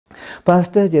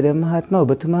Pastor Jerome මහත්මයා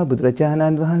ඔබතුමා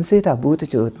බුදුරජාණන් වහන්සේට අභූත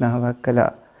චෝදනාවක්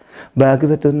කළා.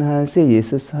 භාග්‍යවතුන් වහන්සේ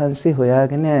යේසුස් වහන්සේ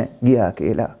හොයාගෙන ගියා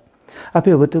කියලා.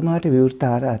 අපි ඔබතුමාට විවෘත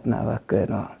ආරාධනාවක්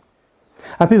කරනවා.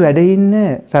 අපි වැඩ ඉන්න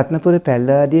රත්නපුර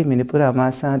පැල්ලාඩියේ මිනිපුර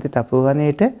අමාසාන්ති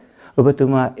තපෝවනයේට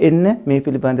ඔබතුමා එන්න මේ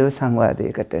පිළිබඳව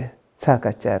සංවාදයකට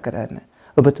සාකච්ඡා කරන්න.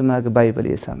 ඔබතුමාගේ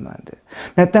බයිබලයේ සම්බන්ධ.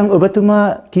 නැත්නම් ඔබතුමා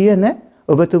කියන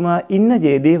ඔබතුමා ඉන්න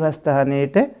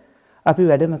දේවස්ථානයේට අපි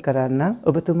වැඩම කරන්න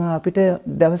ඔබතුමා අපිට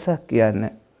දවසක් කියන්න.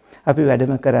 අපි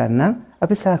වැඩම කරන්න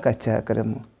අපි සාකච්ඡා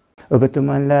කරමු.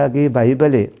 ඔබතුමන්ලාගේ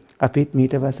බයිබලේ අපිත්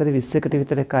මීට වසර 20කට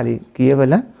විතර කලින්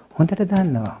කියවලා හොඳට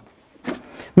දන්නවා.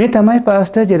 මේ තමයි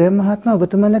පාස්ටර් ජෙරම් මහත්මයා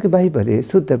ඔබතුමන්ලාගේ බයිබලේ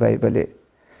සුද්ධ බයිබලේ.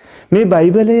 මේ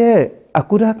බයිබලයේ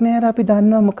අකුරක් නෑර අපි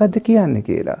දන්නවා මොකද්ද කියන්නේ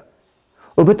කියලා.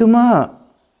 ඔබතුමා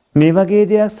මේ වගේ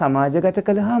දෙයක් සමාජගත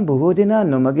කළාම බොහෝ දෙනා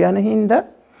නොමග යන හින්දා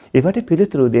ඒවට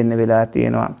පිළිතුරු දෙන්න වෙලා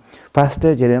තියෙනවා.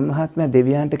 පාස්ටර් ජෙරම් මහත්මයා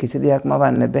දෙවියන්ට කිසි දෙයක්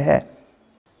මවන්න බෑ.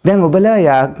 දැන් ඔබලා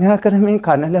යාඥා කරමින්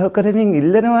කනලහ කරමින්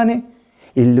ඉල්ලනවානේ.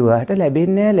 ඉල්ලුවාට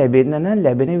ලැබෙන්නේ නැහැ. ලැබෙන්න නම්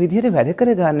ලැබෙන විදිහට වැඩ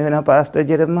කරගන්න වෙනවා පාස්ටර්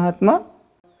ජෙරම් මහත්මයා.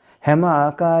 හැම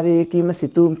ආකාරයකින්ම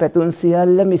සිතුම් පැතුම්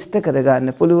සියල්ලම ඉෂ්ට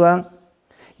කරගන්න පුළුවන්.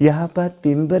 යහපත්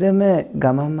පින්බරම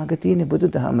ගමන් මඟ තියෙන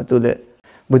බුදුදහම තුල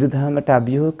බුදුදහමට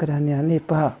අභියෝග කරන්න යන්න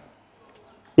එපා.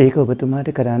 ඒක ඔබතුමාට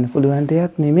කරන්න පුළුවන්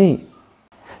දෙයක් නෙමෙයි.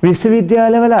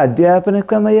 විශ්වවිද්‍යාලවල අධ්‍යාපන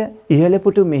ක්‍රමය, ඉහළ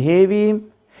පුටු මෙහෙයවීම,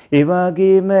 ඒ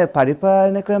වගේම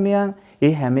පරිපාලන ක්‍රමයන්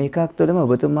ඒ හැම එකක් තුළම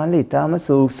ඔබතුමාලා ඊටාම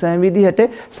සූක්ෂම විදිහට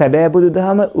සැබෑ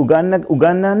බුදුදහම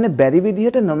උගන්වන්න බැරි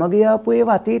විදිහට නොමග යාපු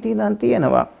ඒවා අතීතේ ඉඳන්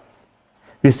තියෙනවා.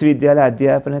 විශ්වවිද්‍යාල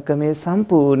අධ්‍යාපන ක්‍රමයේ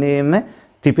සම්පූර්ණයෙන්ම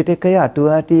ත්‍රිපිටකය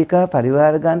අටුවා ටීකා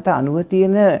පරිවාර ග්‍රන්ථ අනුව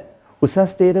තියෙන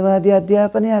උසස් තේරවාදී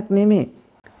අධ්‍යාපනයක් නෙමෙයි.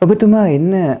 ඔබතුමා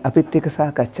එන්න අපිත් එක්ක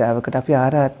සාකච්ඡාවකට අපි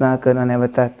ආරාධනා කරන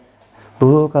නැවතත්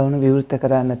බොහෝ කරුණු විවෘත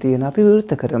කරන්න තියෙනවා. අපි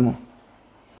විවෘත කරමු.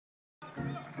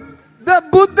 The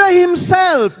Buddha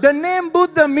himself, the name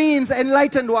Buddha means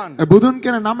enlightened one. බුදුන්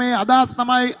කියන නමේ අදහස්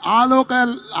තමයි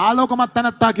ආලෝකමත්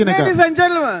තැනැත්තා කියන එක. Ladies and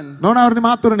gentlemen, නොනවරණි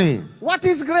මහත්තුරුනි, what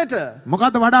is greater?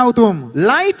 මොකද්ද වඩා උතුම්?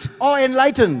 Light or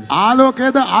enlightened?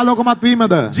 ආලෝකයේද ආලෝකමත්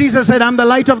වීමද? Jesus said, I'm the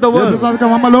light of the world. යේසුස් වහන්සේ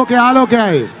මම ලෝකයේ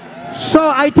ආලෝකයයි. So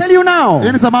I tell you now,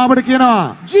 ඒ නිසා මාබට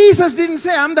කියනවා Jesus didn't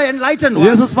say I'm the enlightened one.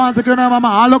 යේසුස් වහන්සේ කියනවා මම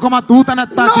ආලෝකමත් වූ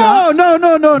තැනැත්තා කියලා.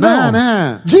 No. නෑ.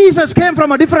 Jesus came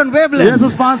from a different wavelength.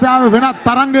 යේසුස් වහන්සේ ආවේ වෙනත්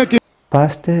තරංගයකින්.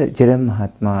 පාස්ටර් ජෙරම්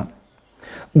මහත්මයා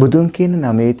බුදුන් කියන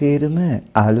නමේ තේරුම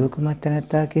ආලෝකමත්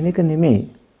තැනැත්තා කියන එක නෙමෙයි.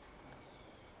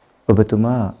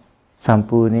 ඔබතුමා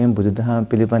සම්පූර්ණයෙන් බුදුදහම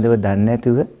පිළිබඳව දන්නේ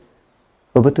නැතුව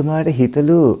ඔබතුමාට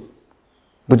හිතලු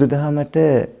බුදුදහමට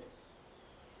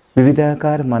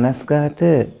විවිධාකාර මනස්ගත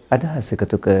අදහස්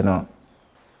එකතු කරනවා.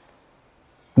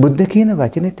 බුද්ධ කියන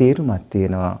වචනේ තේරුමක්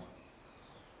තියෙනවා.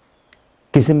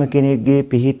 කිසිම කෙනෙක්ගේ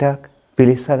පිහිටක්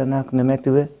පිළිසරණක්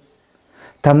නොමැතිව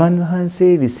තමන්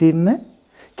වහන්සේ විසින්ම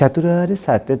චතුරාර්ය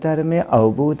සත්‍ය ධර්මය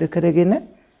අවබෝධ කරගෙන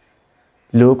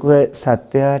ලෝක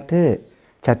සත්‍යයට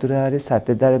චතුරාර්ය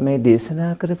සත්‍ය ධර්මයේ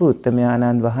දේශනා කරපු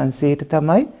උත්තමයාණන් වහන්සේට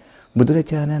තමයි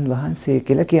බුදුරජාණන් වහන්සේ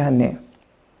කියලා කියන්නේ.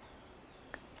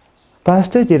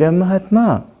 පාස්ටර් ජෙරම්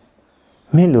මහත්මයා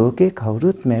මේ ලෝකේ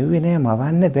කවුරුත් මැව්වේ නෑ,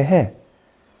 මවන්න බෑ.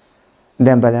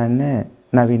 දැන් බලන්න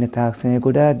නවීන තාක්ෂණය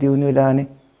ගොඩාක් දියුණු වෙලානේ.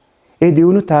 ඒ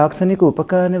දියුණු තාක්ෂණික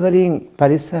උපකරණ වලින්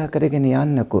පරිස්සම් කරගෙන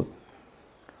යන්නකෝ.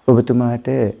 ඔබතුමාට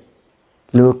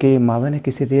ලෝකේ මවන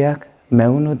කිසි දෙයක්,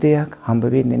 මැවුණු දෙයක් හම්බ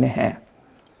වෙන්නේ නැහැ.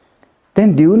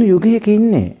 දැන් දියුණු යුගයක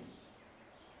ඉන්නේ.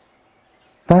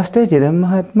 පාස්ටර් ජෙරම්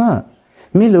මහත්මයා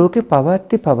මේ ලෝකේ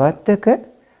පවත්තක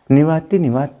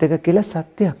නිවත්තක කියලා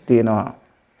සත්‍යයක් තියෙනවා.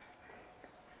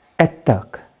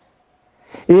 ඇත්තක්.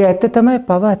 ඒ ඇත්ත තමයි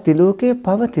පවත්ති ලෝකේ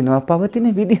පවතිනවා,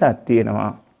 පවතින විදිහක්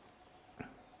තියෙනවා.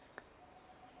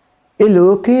 ඒ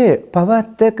ලෝකේ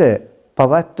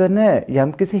පවත්වන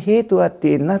යම්කිසි හේතුවක්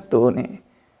තියෙන්නත් ඕනේ.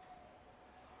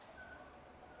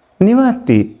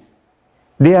 නිවත්ති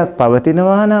දෙයක්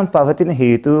පවතිනවා නම් පවතින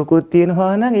හේතුවකුත්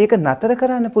තියෙනවා නම් ඒක නතර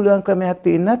කරන්න පුළුවන් ක්‍රමයක්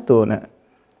තියෙන්නත් ඕන.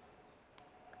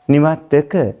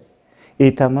 නිවත්තක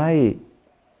ඒ තමයි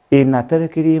ඒ නතර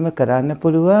කිරීම කරන්න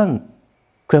පුළුවන්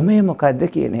ක්‍රමය මොකද්ද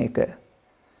කියන එක.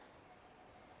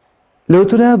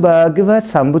 ලෝතර භාග්‍යවත්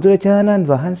සම්බුදුරජාණන්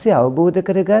වහන්සේ අවබෝධ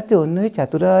කරගත්තේ ඔන්න ඔය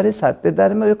චතුරාර්ය සත්‍ය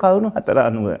ධර්ම ඔය කරුණු හතර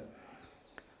අනුව.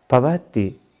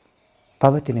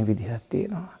 පවතින විදිහක්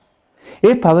තියෙනවා.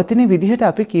 ඒ පවතින විදිහට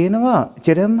අපි කියනවා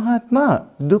ජෙරම් මහත්මයා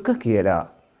දුක කියලා.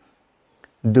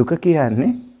 දුක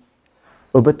කියන්නේ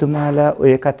ඔබතුමාලා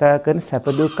ඔය කතා කරන සැප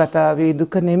දුක් කතාවේ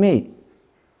දුක නෙමෙයි.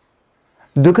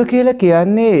 දුක කියලා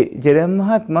කියන්නේ ජෙරම්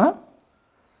මහත්මයා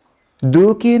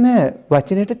දුක කියන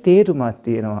වචනෙට තේරුමක්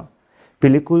තියෙනවා.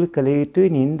 පිළිකුල් කළ යුතුයි,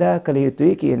 නිඳා කළ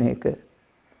යුතුයි කියන එක.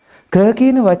 ක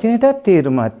කියන වචනයටත්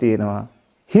තේරුමක් තියෙනවා.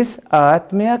 හිස්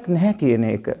ආත්මයක් නැහැ කියන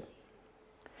එක.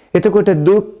 එතකොට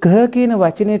දුක්ඛ කියන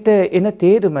වචනෙට එන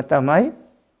තේරුම තමයි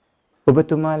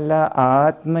ඔබතුමාලා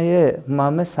ආත්මය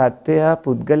මම සත්‍යය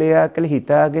පුද්ගලයා කියලා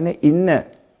හිතාගෙන ඉන්න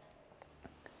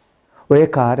ඔය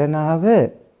කාරණාව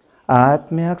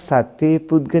ආත්මයක් සත්‍ය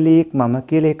පුද්ගලයෙක් මම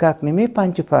කියලා එකක් නෙමෙයි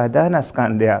පංච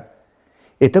උපාදානස්කන්ධයක්.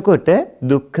 එතකොට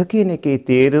දුක්ඛ කියන එකේ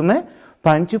තේරුම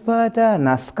පංච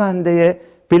උපාදානස්කන්ධය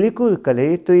පිළිකුල් කළ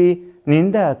යුතුයි,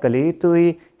 නිඳා කළ යුතුයි,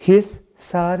 හිස්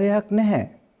සාරයක් නැහැ.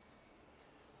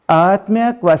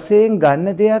 ආත්මයක් වශයෙන්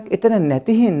ගන්න දෙයක් එතන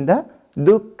නැති හින්දා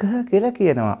දුක්ඛ කියලා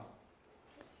කියනවා.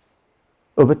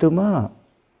 ඔබතුමා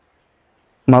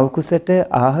මව් කුසට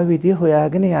ආහ විදිය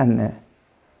හොයාගෙන යන්න.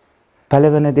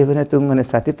 පළවන දෙවන තුන්වන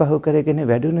සති පහු කරගෙන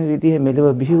වැඩුණු විදිය,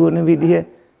 මෙලොව බිහි වුණු විදිය,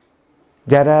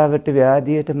 ජරාවට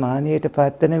ව්‍යාධියට මානයට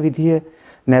පත්වන විදිය,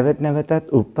 නැවත නැවතත්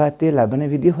උප්පත්තිය ලබන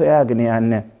විදිය හොයාගෙන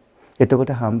යන්න.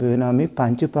 එතකොට හම්බ වෙනවා මේ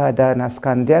පංච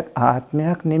උපාදානස්කන්ධයක්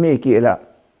ආත්මයක් නෙමෙයි කියලා.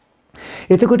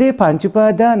 එතකොට මේ පංච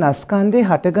උපාදානස්කන්ධේ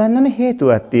හටගන්නන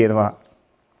හේතුවක් තියෙනවා.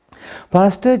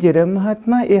 පාස්ටර් ජෙරම්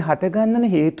මහත්මයා ඒ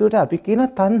හටගන්නන හේතුවට අපි කියන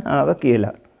තණ්හාව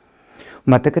කියලා.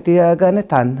 මතක තියාගන්න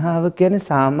තණ්හාව කියන්නේ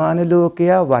සාමාන්‍ය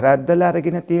ලෝකයා වරද්දලා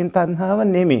අරගෙන තියෙන තණ්හාව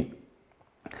නෙමෙයි.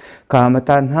 කාම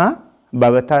තණ්හා,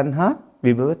 භව තණ්හා,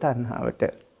 විභව තණ්හාවට.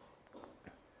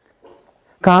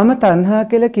 කාම තණ්හා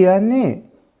කියලා කියන්නේ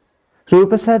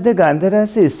රූප සද්ද ගන්ධ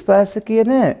රස ස්පර්ශ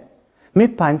කියන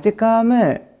මේ පංචකාම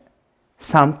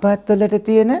සම්පත් වලට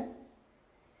තියෙන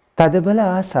තදබල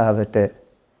ආසාවට.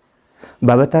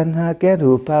 භව තණ්හා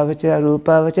කියන්නේ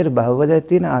රූපාවචර භවවල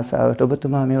තියෙන ආසාවට.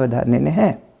 ඔබතුමා මේව දන්නේ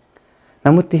නැහැ.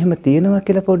 නමුත් එහෙම තියෙනවා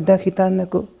කියලා පොඩ්ඩක්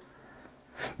හිතන්නකෝ.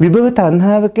 විභව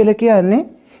තණ්හාව කියලා කියන්නේ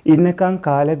ඉන්නකම්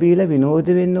කාලා බීලා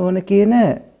විනෝද වෙන්න ඕන කියන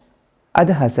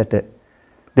අදහසට.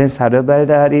 දැන්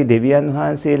සර්වබලධාරී දෙවියන්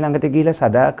වහන්සේ ළඟට ගිහිලා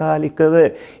සදාකාලිකව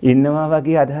ඉන්නවා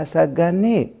වගේ අදහසක්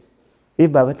ගන්නේ ඒ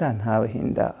භව තණ්හාව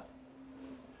හින්දා.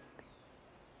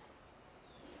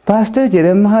 පාස්ටර්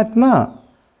ජෙරම් මහත්මයා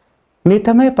මේ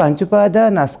තමයි පංච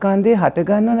උපාදානස්කන්ධේ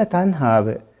හටගන්නන තණ්හාව.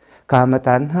 කාම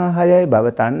තණ්හා 6යි,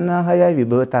 භව තණ්හා 6යි,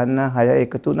 විභව තණ්හා 6යි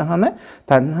එකතු වුනහම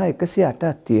තණ්හා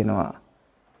 108ක් තියෙනවා.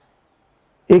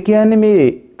 ඒ කියන්නේ මේ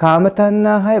කාම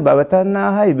තණ්හා 6, භව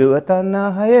තණ්හා 6, විභව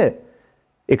තණ්හා 6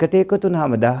 එකට එකතු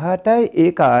වුනහම 18යි.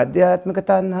 ඒක ආධ්‍යාත්මික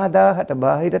තණ්හා 18,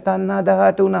 බාහිර තණ්හා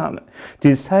 18 වුනහම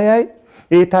 36යි.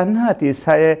 ඒ තණ්හා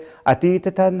 36 අතීත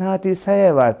තණ්හා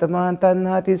 36, වර්තමාන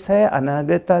තණ්හා 36,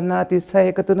 අනාගත තණ්හා 36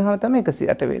 එකතු වුනහම තමයි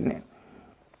 108 වෙන්නේ.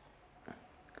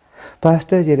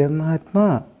 පාස්ටර් ජෙරම්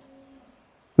මහත්මයා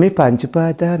මේ පංච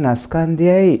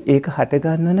උපාදානස්කන්ධයයි ඒක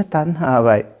හටගන්නන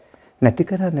තණ්හාවයි නැති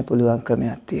කරන්න පුළුවන්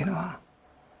ක්‍රමයක් තියෙනවා.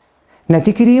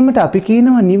 නැති කිරීමට අපි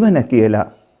කියනවා නිවන කියලා.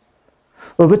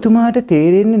 ඔබතුමාට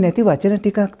තේරෙන්නේ නැති වචන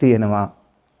ටිකක් තියෙනවා.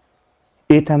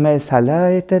 ඒ තමයි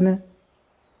සලායතන.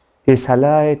 ඒ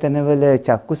සලායතන වල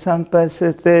චක්කු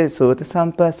සම්පස්සස, සෝත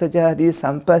සම්පස්සජ ආදී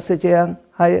සම්පස්සජයන්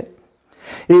 6.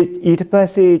 ඊට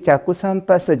පස්සේ චක්කු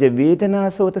සම්පස්සජ වේදනා,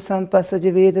 සෝත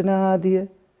සම්පස්සජ වේදනා ආදිය.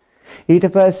 ඊට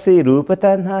පස්සේ රූප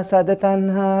තණ්හා, සද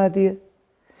තණ්හා ආදිය.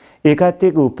 ඒකත්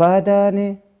එක්ක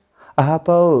උපාදානේ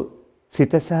අහපව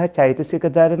සිත සහ චෛතසික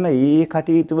ධර්ම ඊ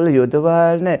කටයුතු වල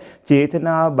යොදවන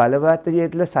චේතනාව බලවත්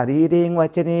යෙදලා ශරීරයෙන්,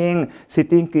 වචනයෙන්,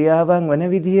 සිතින් ක්‍රියාවන් වන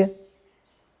විදිය.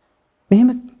 මෙහෙම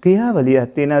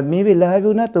ක්‍රියාවලියක් තියෙනවා. මේ වෙලාවේ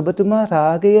වුණත් ඔබතුමා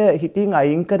රාගය හිතින්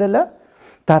අයින් කරලා,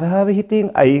 තරහව හිතින්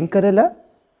අයින් කරලා,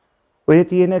 ඔය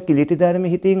තියෙන කිලිටි ධර්ම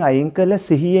හිතින් අයින් කරලා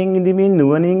සිහියෙන් ඉඳමින්,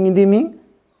 නුවණින් ඉඳමින්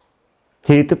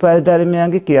හේතුඵල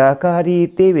ධර්මයන්ගේ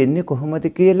ක්‍රියාකාරීත්වය වෙන්නේ කොහොමද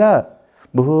කියලා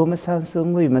බොහෝම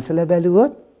සංසුන්ව විමසලා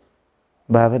බැලුවොත්,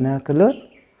 භාවනා කළොත්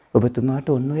ඔබතුමාට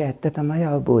ඔන්න ඔය ඇත්ත තමයි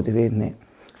අවබෝධ වෙන්නේ.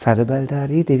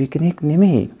 සර්වබලධාරී දෙවි කෙනෙක්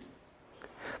නෙමෙයි.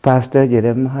 පාස්ටර්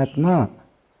ජෙරම් මහත්මයා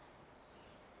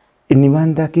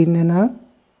නිවන් දකින්න නම්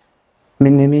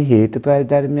මෙන්න මේ හේතුඵල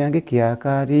ධර්මයන්ගේ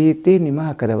ක්‍රියාකාරීත්වය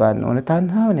නිමා කරවන්න ඕන.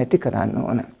 තණ්හාව නැති කරන්න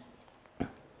ඕන.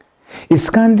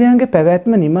 ස්කන්ධයන්ගේ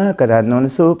පැවැත්ම නිමා කරන්න ඕන.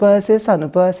 සෝපාසේස,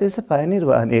 අනුපාසේස,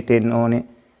 පරිනිර්වාණයට එන්න ඕනේ.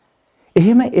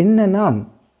 එහෙම එන්න නම්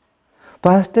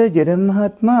පාස්ටර් ජෙරම්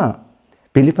මහත්මයා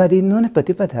පිළිපදින්න ඕන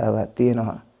ප්‍රතිපදාවක්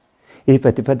තියෙනවා. ඒ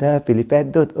ප්‍රතිපදාව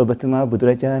පිළිපැද්දොත් ඔබතුමා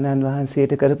බුදුරජාණන්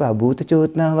වහන්සේට කරපු අභූත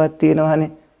චෝදනාවක්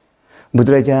තියෙනවානේ.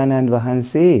 බුදුරජාණන්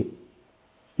වහන්සේ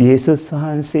යේසුස්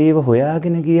වහන්සේව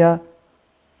හොයාගෙන ගියා.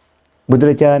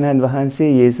 බුදුරජාණන්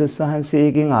වහන්සේ යේසුස්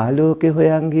වහන්සේගෙන් ආලෝකය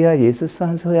හොයන් ගියා. යේසුස්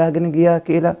වහන්සේ හොයාගෙන ගියා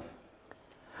කියලා.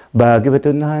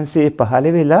 භාග්‍යවතුන් වහන්සේ පහළ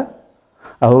වෙලා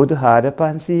අවුරුදු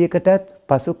 4500කටත්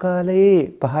පසු කාලයේ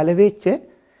පහළ වෙච්ච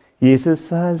යේසුස්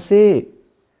වහන්සේ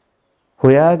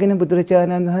හොයාගෙන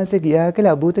බුදුරජාණන් වහන්සේ ගියා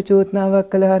කියලා අභූත චෝදනාවක්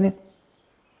කළානේ.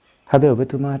 හැබැයි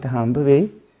ඔබතුමාට හම්බ වෙයි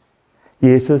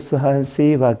යේසුස්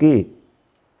වහන්සේ වගේ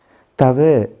තව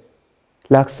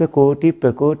ලක්ෂ කෝටි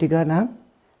ප්‍රකෝටි ගණන්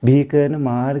බිහි කරන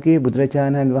මාර්ගයේ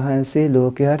බුදුරජාණන් වහන්සේ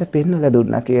ලෝකයට පෙන්වලා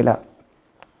දුන්නා කියලා.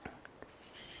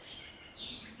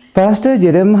 පාස්ටර්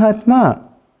ජෙරම් මහත්මයා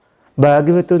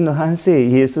භාග්‍යවතුන් වහන්සේ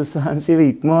යේසුස් වහන්සේව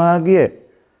ඉක්මවා ගිය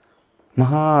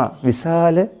මහා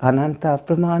විශාල අනන්ත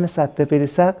අප්‍රමාණ සත්ව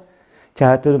පිරිසක්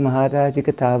චාතුරු මහරජික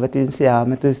තාවතින්ස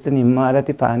යාමතුස්ත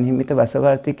නිම්මාරති පානිහිමිත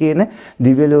වසවර්ති කියන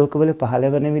දිව්‍ය ලෝකවල පහළ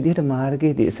වන විදිහට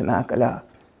මාර්ගය දේශනා කළා.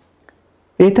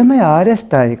 ඒ තමයි ආර්ය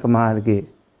අෂ්ටාංගික මාර්ගය.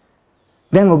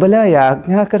 දැන් ඔබලා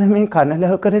යාඥා කරමින්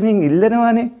කනලහ කරමින්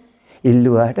ඉල්ලනවානේ.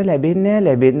 ඉල්ලුවාට ලැබෙන්නේ නැහැ.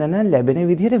 ලැබෙන්න නම් ලැබෙන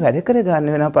විදිහට වැඩ කර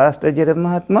ගන්න වෙනවා පාස්ටර් ජෙරම්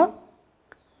මහත්මයා.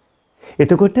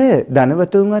 එතකොට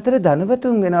ධනවතුන් අතර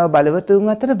ධනවතුන් වෙනවා, බලවතුන්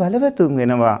අතර බලවතුන්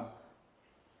වෙනවා.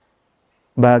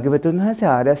 භාග්‍යවතුන් වහන්සේ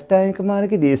ආර්ය අෂ්ටාංගික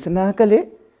මාර්ගය දේශනා කළේ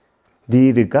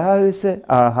දීර්ඝායුෂ,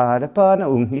 ආහාර පාන,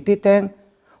 උන්හිටිතෙන්,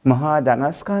 මහා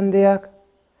ධනස්කන්ධයක්,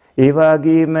 ඒ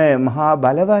වගේම මහා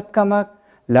බලවත්කමක්,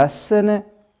 ලස්සන,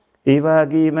 ඒ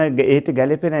වගේම ඒට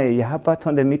ගැලපෙන යහපත්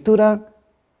හොඳ මිතුරන්,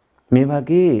 මේ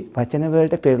වගේ වචන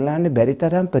වලට පෙරලන්න බැරි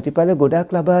තරම් ප්‍රතිඵල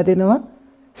ගොඩක් ලබා දෙනවා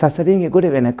සසරින් එගොඩ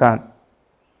වෙනකන්.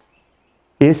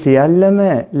 ඒ සියල්ලම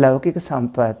ලෞකික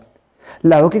සම්පත්.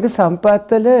 ලෞකික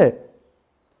සම්පත් වල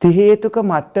ති හේතුක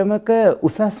මට්ටමක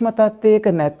උසස්ම තත්ත්වයක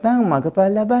නැත්නම්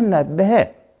මගපල් ලබන්නත් බෑ.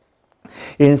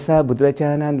 ඒ නිසා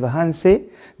බුදුරජාණන් වහන්සේ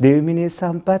දෙව්මිනිස්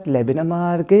සම්පත් ලැබෙන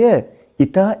මාර්ගය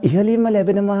ඊට ඉහළින්ම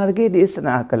ලැබෙන මාර්ගය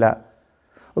දේශනා කළා.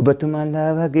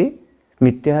 ඔබතුමන්ලා වගේ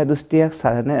මිත්‍යා දෘෂ්ටියක්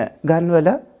සරණ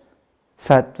ගන්වලා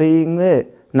සත්වයින්ව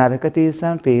නරක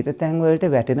තීසන් ප්‍රේත තැන්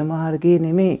වලට වැටෙන මාර්ගය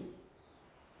නෙමෙයි.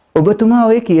 ඔබතුමා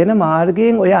ඔය කියන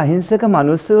මාර්ගයෙන් ඔය අහිංසක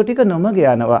මිනිස්සු ටික නොමග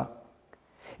යනවා.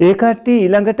 ඒ කට්ටිය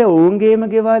ඊළඟට ඕන්ගේම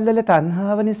ගෙවල් වල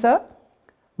තණ්හාව නිසා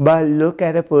බල්ලෝ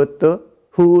කැරපොත්තෝ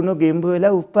හූනෝ ගෙම්බු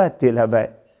වෙලා උප්පත්තිය ලබයි.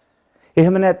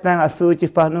 එහෙම නැත්නම් අසුචි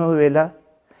පණුව වෙලා,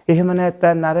 එහෙම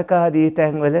නැත්නම් නරක ආදී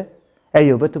තැන්වල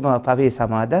ඇයි ඔබතුමා පවේ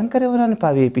සමාදන් කරවනවනේ,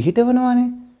 පවේ පිහිටවනවනේ.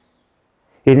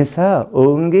 ඒ නිසා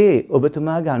ඔවුන්ගේ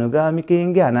ඔබතුමාගේ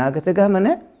අනුගාමිකයින්ගේ අනාගත ගමන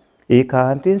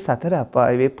ඒකාන්තයෙන් සතර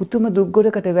අපායේ පුතුම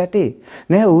දුක්ගොඩකට වැටේ.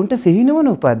 නෑ, ඔවුන්ට සිහිනවන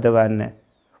උපද්දවන්න.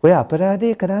 ඔය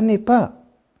අපරාධය කරන්න එපා.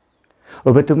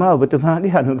 ඔබතුමා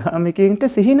ඔබතුමාගේ අනුගාමිකයින්ට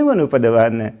සිහිනවන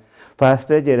උපදවන්න.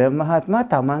 පාස්ටර් ජෙරම් මහත්මයා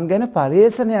තමන් ගැන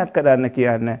පරිේෂණයක් කරන්න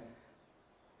කියන්න.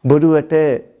 බොරුවට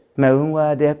මැවුම්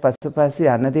වාදයක්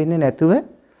පසුපස්සේ යන්න දෙන්නේ නැතුව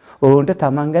ඔවුන්ට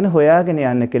තමන් ගැන හොයාගෙන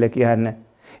යන්න කියලා කියන්න.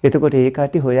 එතකොට ඒ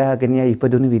කටි හොයාගෙන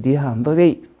ඉපදුණු විදිය හම්බ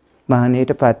වෙයි.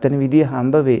 මානෙට පත්තන විදිය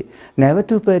හම්බ වෙයි.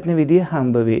 නැවත උපදින විදිය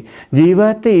හම්බ වෙයි.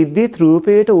 ජීවත් ඉද්දිත්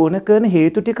රූපයට ඕන කරන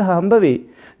හේතු ටික හම්බ වෙයි.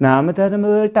 නාම ධර්ම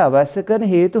වලට අවශ්‍ය කරන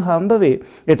හේතු හම්බ වෙයි.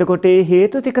 එතකොට මේ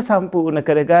හේතු ටික සම්පූර්ණ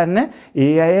කරගන්න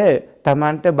ඒ අය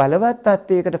Tamanට බලවත්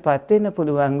තත්යකටපත් වෙන්න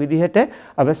පුළුවන් විදිහට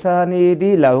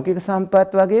අවසානයේදී ලෞකික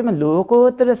සම්පත් වගේම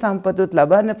ලෝකෝත්තර සම්පතුත්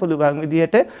ලබන්න පුළුවන්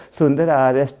විදිහට සුන්දර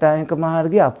ආර්ය අෂ්ටාංගික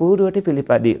මාර්ගය අපූර්වට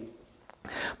පිළිපදී.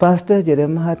 පාස්ටර්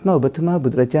ජෙරම් මහත්මයා ඔබතුමා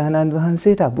බුදුරජාණන්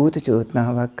වහන්සේට අභූත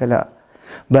චෝදනාවක් කළා.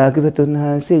 භාග්‍යවතුන්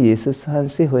වහන්සේ යේසුස්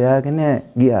වහන්සේ හොයාගෙන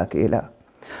ගියා කියලා.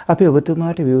 අපි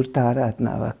ඔබතුමාට විවෘත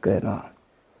ආරාධනාවක් කරනවා.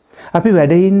 අපි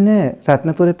වැඩ ඉන්න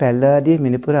රත්නපුර පැල්ලාදී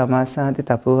මිනිපුර අමාසාන්ති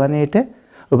තපෝවනයේට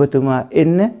ඔබතුමා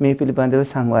එන්න මේ පිළිබඳව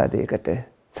සංවාදයකට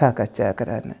සාකච්ඡා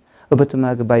කරන්න.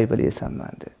 ඔබතුමාගේ බයිබලයේ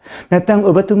සම්බන්ධ. නැත්නම්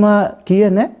ඔබතුමා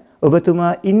කියන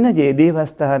ඔබතුමා ඉන්න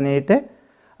දේවස්ථානයේට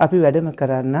අපි වැඩම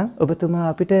කරන්න, ඔබතුමා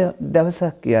අපිට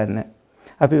දවසක් කියන්න.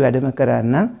 අපි වැඩම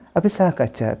කරන්න, අපි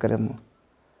සාකච්ඡා කරමු.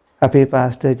 අපේ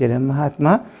පාස්ටර් ජෙරම්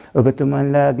මහත්මයා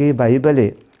ඔබතුමන්ලාගේ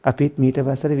බයිබලේ අපිත් මීට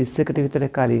වසර 20කට විතර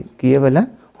කලින් කියවලා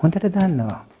හොඳට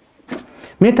දන්නවා.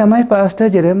 මේ තමයි පාස්ටර්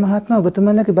ජෙරම් මහත්මයා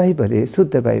ඔබතුමන්ලාගේ බයිබලේ,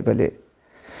 සුද්ධ බයිබලේ.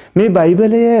 මේ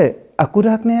බයිබලයේ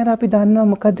අකුරක් නෑර අපි දන්නවා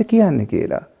මොකද්ද කියන්නේ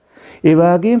කියලා. ඒ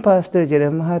වගේම පාස්ටර්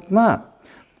ජෙරම් මහත්මයා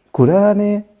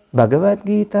කුරානය, භගවත්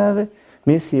ගීතාව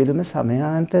මේ සියලුම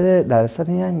සමයාන්තර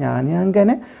දර්ශනයන් ඥානයන්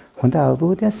ගැන හොඳ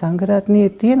අවබෝධයක් සංඝරත්නයේ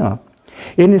තියෙනවා.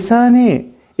 ඒ නිසානේ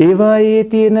ඒවායේ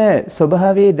තියෙන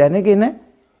ස්වභාවය දැනගෙන,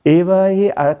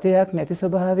 ඒවායේ අර්ථයක් නැති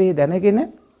ස්වභාවය දැනගෙන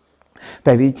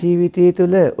පැවිදි ජීවිතය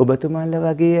තුළ ඔබතුමන්ලා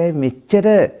වගේ අය මෙච්චර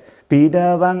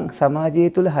පීඩාවන් සමාජය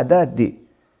තුළ හදද්දී,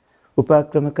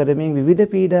 උපක්‍රම කරමින් විවිධ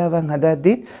පීඩාවන්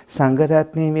හදද්දී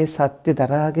සංඝරත්නයේ මේ සත්‍ය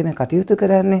දරාගෙන කටයුතු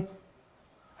කරන්නේ.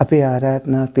 අපේ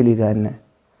ආරාධනා පිළිගන්න.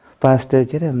 පාස්ටර්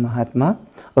ජෙරම් මහත්මයා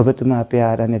ඔබතුමා අපේ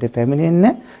ආරාධනෙට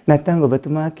පැමිණෙන්න, නැත්නම්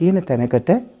ඔබතුමා කියන තැනකට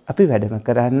අපි වැඩම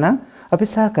කරන්න, අපි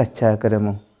සාකච්ඡා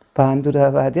කරමු.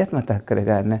 පාන්දුරාවාදයක් මතක්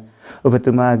කරගන්න.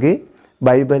 ඔබතුමාගේ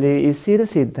බයිබලයේ ඉසිර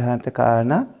සිද්ධාන්ත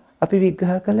කාරණා අපි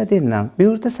විග්‍රහ කරලා දෙන්නම්.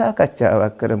 විවෘත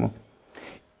සාකච්ඡාවක් කරමු.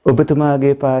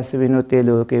 ඔබතුමාගේ පාර්ශවෙනුත් ඒ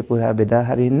ලෝකේ පුරා බෙදා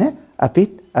හරින්න,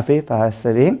 අපිත් අපේ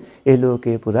පාර්ශවයෙන් ඒ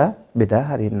ලෝකේ පුරා බෙදා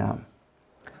හරින්නම්.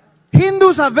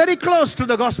 Hindus are very close to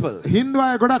the gospel. Hindu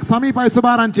අය ගොඩක් සමීපයි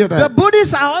සුභාරංචියට. The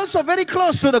Buddhists are also very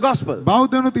close to the gospel.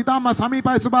 බෞද්ධයනුත් ඉතාම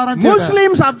සමීපයි සුභාරංචියට.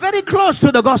 Muslims are very close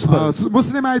to the gospel.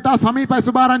 මුස්ලිම් අය ඉතා සමීපයි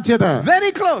සුභාරංචියට.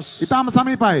 Very close. ඉතාම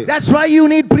සමීපයි. That's why you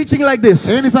need preaching like this.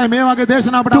 ඒ නිසා මේ වගේ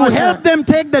දේශනා අපට To අවශ්‍යයි. help them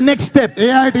take the next step.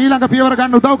 ඒ අයට ඊළඟ පියවර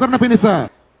ගන්න උදව් කරන පිණිස.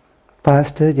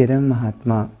 පාස්ටර් ජෙරම්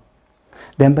මහත්මයා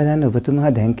දැන් බලන්න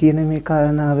ඔබතුමා දැන් කියන මේ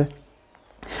කාරණාව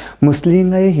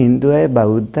මුස්ලිම් අය හින්දු අය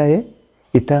බෞද්ධ අය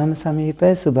ඊටාම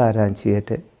සමීපයි සුභාරංචියට.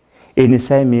 ඒ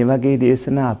නිසායි මේ වගේ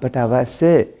දේශනා අපට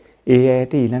අවශ්‍ය ඒ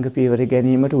අයට ඊළඟ පියවර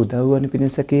ගැනීමට උදව් වන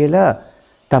පිණිස කියලා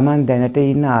Taman දැනට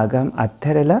ඉන්න ආගම්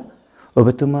අත්හැරලා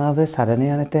ඔබතුමාව සරණ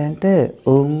යන තැනට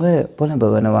ඔවුන්ව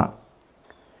පොළඹවනවා.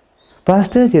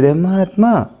 පාස්ටර් ජෙරම්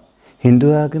මහත්මයා හින්දු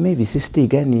ආගමේ විශිෂ්ට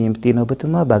ඉගැන්වීම් තියෙන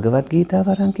ඔබතුමා භගවත් ගීතාව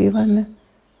අරන් කියවන්න.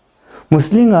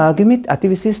 මුස්ලිම් ආගමෙත් අති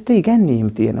විශිෂ්ට ඉගැන්වීම්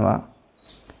තියෙනවා.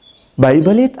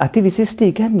 බයිබලෙත් අති විශිෂ්ට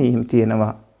ඉගැන්වීම්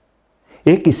තියෙනවා.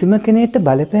 ඒ කිසිම කෙනෙක්ට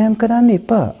බලපෑම් කරන්න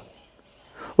එපා.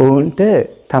 ඔවුන්ට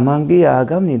තමන්ගේ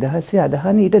ආගම් නිදහසේ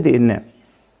අදහන ඉඩ දෙන්න.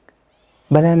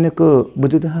 බලන්නකෝ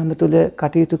බුදුදහම තුළ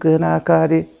කටයුතු කරන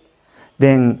ආකාරය.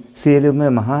 දැන් සියලුම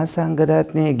මහා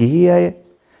සංඝරත්නයේ ගිහි අය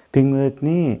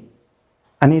පින්වත්නි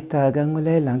අනිත් ආගම් වල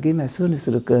ළඟින්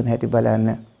ඇසුරුනිසුරු කරන හැටි බලන්න.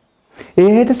 ඒ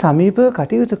හැට සමීපව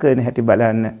කටයුතු කරන හැටි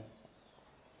බලන්න.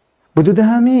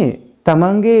 බුදුදහමේ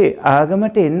තමන්ගේ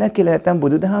ආගමට එන්න කියලා නැත්නම්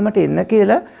බුදුදහමට එන්න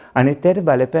කියලා අනිත් අයට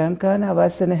බලපෑම් කරන්න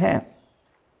අවශ්‍ය නැහැ.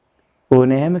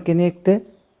 ඕනෑම කෙනෙක්ට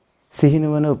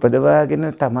සිහිනුවන උපදවාගෙන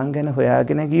තමන් ගැන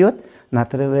හොයාගෙන ගියොත්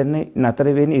නතර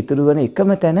වෙන්නේ ඉතුරු වෙන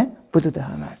එකම තැන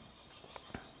බුදුදහමයි.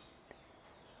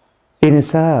 ඒ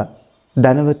නිසා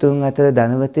ධනවතුන් අතර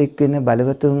ධනවතෙක් වෙන්න,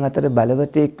 බලවතුන් අතර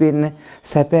බලවතෙක් වෙන්න,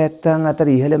 සැප ඇත්තන් අතර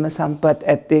ඉහළම සම්පත්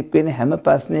ඇත්තෙක් වෙන්න හැම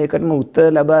ප්‍රශ්නයකටම උත්තර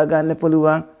ලබා ගන්න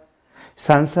පුළුවන්.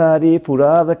 සංසාරයේ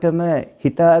පුරාවටම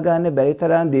හිතා ගන්න බැරි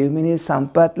තරම් දෙව්මිනිස්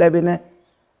සම්පත්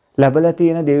ලැබලා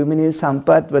තියෙන දෙව්මිනිස්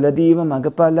සම්පත් වලදීම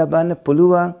මඟපල් ලබන්න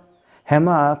පුළුවන්. හැම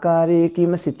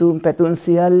ආකාරයකින්ම සිතුම් පැතුම්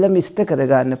සියල්ලම ඉෂ්ට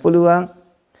කරගන්න පුළුවන්.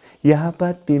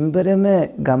 යහපත් පින්බරම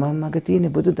ගමන් මඟ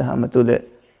තියෙන බුදුදහම තුල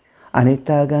අනිත්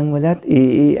ආගම් වලත්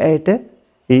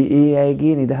ඒ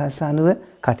අයගේ නිදහස අනුව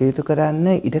කටයුතු කරන්න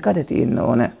ඉඩකඩ තියෙන්න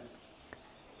ඕන.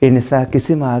 ඒ නිසා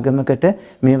කිසිම ආගමකට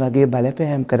මේ වගේ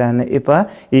බලපෑම් කරන්න එපා.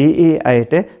 ඒ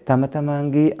අයට තම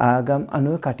තමන්ගේ ආගම්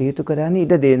අනුව කටයුතු කරන්න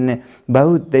ඉඩ දෙන්න.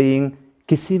 බෞද්ධයින්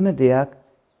කිසිම දෙයක්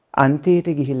අන්තයට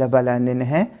ගිහිල්ලා බලන්නේ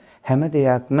නැහැ. හැම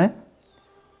දෙයක්ම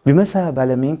විමසා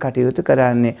බලමින් කටයුතු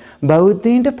කරන්නේ.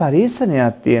 බෞද්ධයින්ට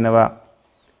පරිශ්‍රණයක් තියෙනවා.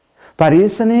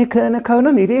 පරිශ්‍රණය කරන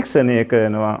කවුරු නිරීක්ෂණය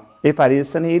කරනවා. ඒ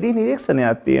පරිශ්‍රණයේදී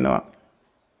නිරීක්ෂණයක් තියෙනවා.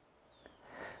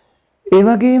 ඒ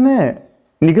වගේම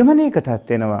නිගමනයකටත්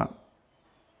වෙනවා.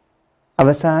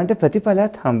 අවසානට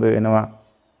ප්‍රතිඵලත් හම්බ වෙනවා.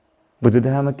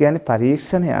 බුදුදහම කියන්නේ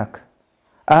පරීක්ෂණයක්.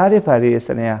 ආර්ය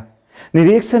පරීක්ෂණයක්.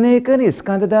 නිරීක්ෂණය කරන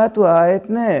ස්කන්ධ ධාතු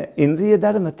ආයතන ඉන්ද්‍රිය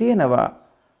ධර්ම තියෙනවා.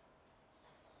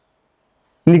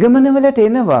 නිගමනවලට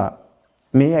එනවා.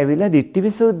 මේ ඇවිල්ලා දිට්ඨි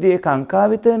විසුද්ධිය, කාංකා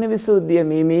විතරණ විසුද්ධිය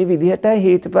මේ විදිහටයි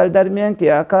හේතුඵල ධර්මයන්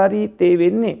ක්‍රියාකාරීත්වයේ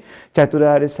වෙන්නේ.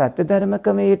 චතුරාර්ය සත්‍ය ධර්ම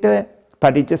ක්‍රමයට,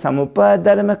 පටිච්ච සමුප්පාද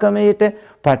ධර්ම ක්‍රමයට,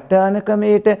 ප ဋ ාණ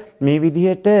ක්‍රමයට මේ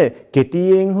විදිහට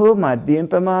කෙටියෙන් හෝ මධ්‍යම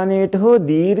ප්‍රමාණයට හෝ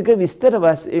දීර්ඝ විස්තර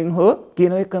වශයෙන් හෝ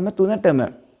කියන ওই ක්‍රම තුනටම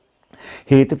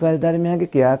හේතුඵල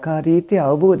ධර්මයන්ගේ ක්‍රියාකාරීත්වය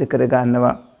අවබෝධ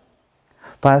කරගන්නවා.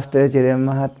 පාස්ටර් ජෙරම්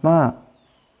මහත්මයා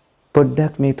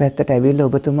පොඩ්ඩක් මේ පැත්තට ඇවිල්ලා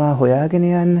ඔබතුමා හොයාගෙන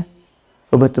යන්න.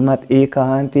 ඔබතුමාත්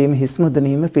ඒකාන්තයෙන්ම හිස්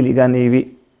මුදනීම පිළිගනීවි.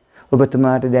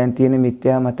 ඔබතුමාට දැන් තියෙන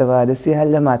මිත්‍යා මතවාද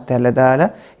සියල්ලම අත්හැරලා දාලා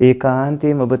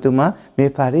ඒකාන්තයෙන්ම ඔබතුමා මේ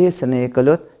පරිශ්‍රණය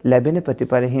කළොත් ලැබෙන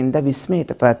ප්‍රතිඵල හින්දා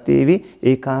විස්මයටපත් වේවි.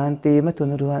 ඒකාන්තයෙන්ම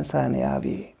තුනුරුවන් සරණ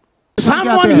යාවි.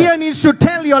 Someone here needs to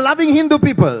tell your loving Hindu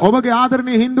people ඔබගේ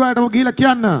ආදරණීය හින්දු අයට ඔබ ගිහිල්ලා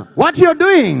කියන්න. what you're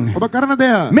doing ඔබ කරන දේ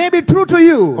may be true to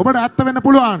you, ඔබට ඇත්ත වෙන්න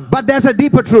පුළුවන්. but there's a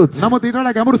deeper truth. නමුත් ඊට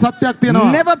වඩා ගැඹුරු සත්‍යයක් තියෙනවා.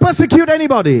 Never persecute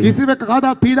anybody. කිසිවෙක්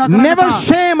කවදාත් පීඩා කරන්න Never එපා.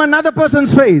 shame another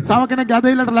person's faith. තව කෙනෙක්ගේ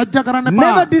ඇදහිල්ලට ලැජ්ජා කරන්න එපා.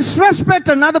 Never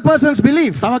disrespect another person's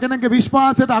belief. තව කෙනෙක්ගේ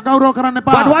විශ්වාසයට අගෞරව කරන්න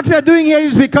එපා. But what we are doing here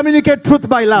is we communicate truth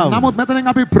by love. නමුත් මෙතනින්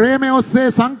අපි ප්‍රේමය ඔස්සේ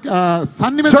So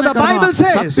සංනිවේදනය the Bible කරනවා.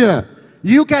 says සත්‍ය.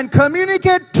 you can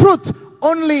communicate truth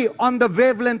only on the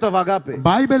wavelength of agape.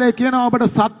 බයිබලයේ කියනවා ඔබට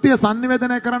සත්‍ය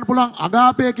සංනිවේදනය කරන්න පුළුවන්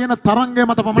අගාපය කියන තරංගය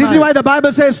මත This is පමණයි. why the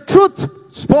Bible says truth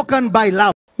spoken by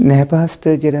love. නෑ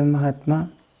පාස්ටර් ජෙරම් මහත්මයා.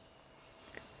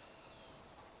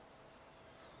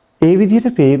 ඒ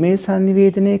විදිහට ප්‍රේමයේ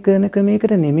සංනිවේදනය කරන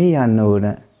ක්‍රමයකට නෙමෙයි යන්න ඕන.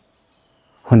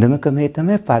 හොඳම ක්‍රමය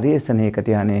තමයි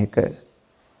පරිශ්‍රණයකට යන එක.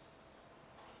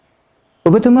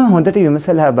 ඔබතුමා හොඳට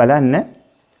විමසලා බලන්න.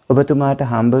 ඔබතුමාට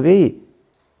හම්බ වෙයි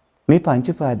මේ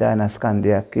පංච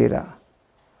උපාදානස්කන්ධයක් කියලා.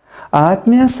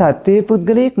 ආත්මය සත්‍යයේ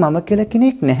පුද්ගලයෙක් මම කියලා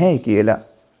කෙනෙක් නැහැ කියලා.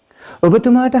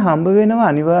 ඔබතුමාට හම්බ වෙනවා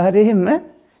අනිවාර්යයෙන්ම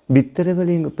බිත්තර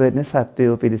වලින් උපදින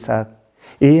සත්වයෝ පිරිසක්.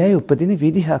 ඒ අය උපදින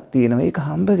විදිහක් තියෙනවා. ඒක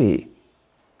හම්බ වෙයි.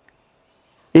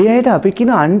 ඒ අයට අපි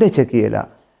කියන අණ්ඩච කියලා.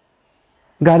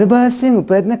 ගර්භාෂයෙන්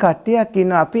උපදින කට්ටියක්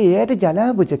ඉන්නවා. අපි ඒ අයට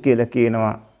ජලාබුජ කියලා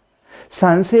කියනවා.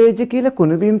 සංසේජ කියලා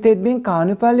කුණුබිම් තෙත්බිම්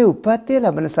කානුපල්ලේ උප්පත්තිය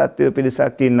ලබන සත්වයෝ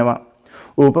පිරිසක් ඉන්නවා.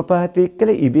 ඕපපාතික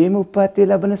කියලා ඉබේම උප්පත්තිය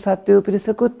ලබන සත්වයෝ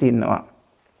පිරිසකුත් ඉන්නවා.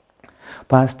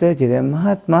 පාස්ටර් ජෙරම්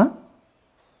මහත්මයා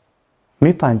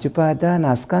මේ පංච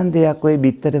උපාදානස්කන්ධයක් ওই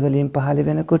බිත්තර වලින් පහළ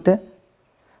වෙනකොට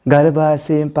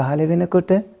ගර්භාෂයෙන් පහළ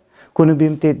වෙනකොට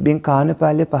කුණුබිම් තෙත්බිම්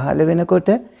කානුපල්ලේ පහළ වෙනකොට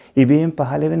ඉබේම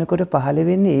පහළ වෙනකොට පහළ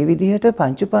වෙන්නේ ඒ විදිහට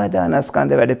පංච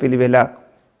උපාදානස්කන්ධ වැඩපිළිවෙලක්.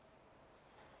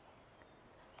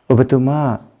 ඔබතුමා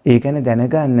ඒ ගැන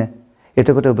දැනගන්න.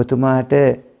 එතකොට ඔබතුමාට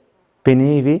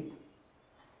පෙනේවි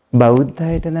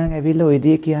බෞද්ධයට නම් ඇවිල්ලා ওই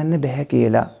දේ කියන්න බෑ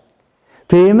කියලා.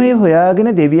 ප්‍රේමය හොයාගෙන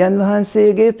දෙවියන්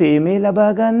වහන්සේගේ ප්‍රේමය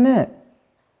ලබා ගන්න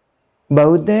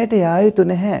බෞද්ධයට යා යුතු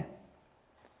නැහැ.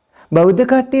 බෞද්ධ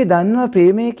කට්ටිය දන්නවා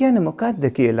ප්‍රේමය කියන්නේ මොකක්ද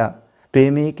කියලා.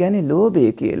 ප්‍රේමය කියන්නේ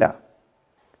ලෝභය කියලා.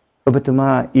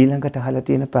 ඔබතුමා ඊළඟට අහලා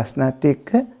තියෙන ප්‍රශ්නත්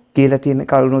එක්ක කියලා තියෙන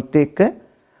කරුණුත් එක්ක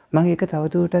මම ඒක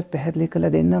තවදුරටත් පැහැදිලි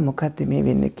කරලා දෙන්න මොකක්ද මේ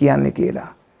වෙන්නේ කියන්නේ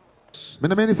කියලා.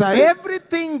 මෙන්න මේ නිසා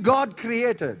Everything God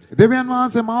created, දෙවියන්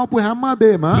වහන්සේ මවපු හැම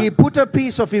දෙයක්ම He put a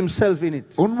piece of Himself in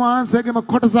it. උන්වහන්සේගේම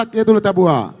කොටසක් ඒ තුල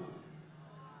තිබුවා.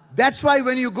 That's why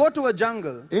when you go to a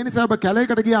jungle, ඒ නිසා ඔබ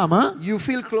කැලේකට ගියාම you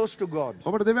feel close to God.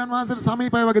 ඔබට දෙවියන් වහන්සේට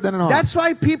සමීපයි වගේ දැනෙනවා. That's why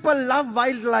people love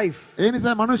wildlife. ඒ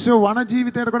නිසා මිනිස්සු වන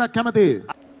ජීවිතයට ගොඩක් කැමතියි.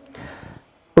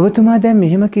 ඔබතුමා දැන්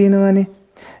මෙහෙම කියනවානේ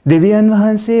දෙවියන්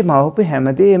වහන්සේ මවපු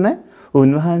හැමදේම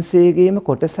උන්වහන්සේගේම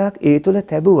කොටසක් ඒ තුල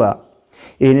තිබුවා.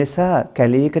 ඒ නිසා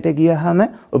කැලේකට ගියාම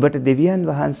ඔබට දෙවියන්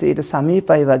වහන්සේට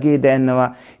සමීපයි වගේ දැනෙනවා.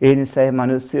 ඒ නිසා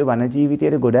මිනිස්සු වන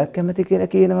ජීවිතයට ගොඩක් කැමති කියලා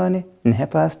කියනවානේ. නැහැ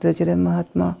පාස්ටර් චරම්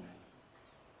මහත්මයා.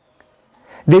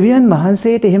 දෙවියන්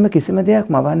වහන්සේට එහෙම කිසිම දෙයක්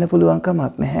මවන්න පුළුවන්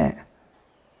කමක් නැහැ.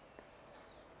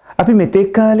 අපි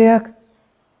මෙතෙක් කාලයක්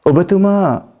ඔබතුමා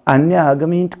අන්‍ය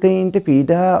ආගමිකයින්ට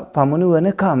පීඩා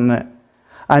පමුණුවන කම්ම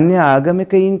අන්‍ය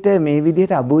ආගමිකයින්ට මේ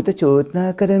විදිහට අභූත චෝදනා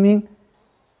කරමින්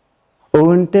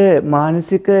ඔවුන්ට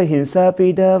මානසික හිංසා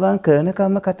පීඩාවන් කරන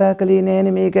කම්ම කතා කළේ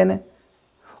නෑනේ මේ ගැන.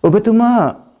 ඔබතුමා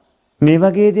මේ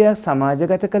වගේ දෙයක්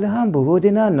සමාජගත කළාම බොහෝ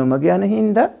දෙනා නොමග යන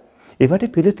හින්දා ඒවට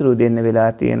පිළිතුරු දෙන්න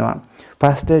වෙලා තියෙනවා.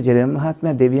 පාස්ටර් ජෙරම්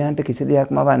මහත්මයා දෙවියන්ට කිසි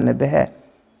දෙයක් මවන්න බෑ.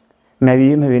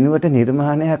 මැවීම වෙනුවට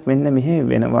නිර්මාණයක් වෙන්න මෙහෙම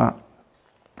වෙනවා.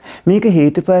 මේක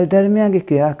හේතුඵල ධර්මයන්ගේ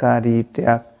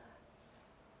ක්‍රියාකාරීත්වයක්.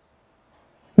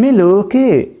 මේ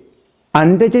ලෝකේ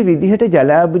අණ්ඩජ විදිහට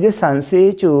ජලාබුජ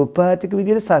සංසේච උපාතික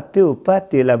විදිහට සත්‍ය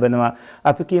උපාත්තිය ලබනවා.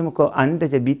 අපි කියමුකෝ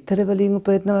අණ්ඩජ බිත්තර වලින්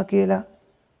උපදිනවා කියලා.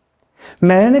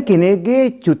 මරණ කෙනෙක්ගේ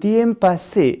චුතියෙන්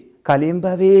පස්සේ කලින්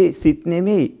භවයේ සිත්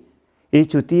නෙමෙයි. ඒ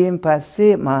චුතියෙන්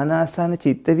පස්සේ මානාසන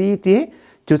චිත්ත වීතියේ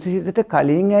චුතිසිතට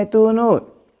කලින් ඇතුණු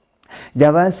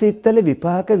ජවන් සිත්තල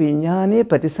විපාක විඥානයේ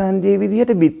ප්‍රතිසන්දියේ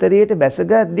විදිහට බිත්තරයට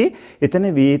බැසගද්දී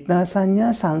එතන වේදනා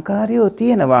සංඥා සංකාරයෝ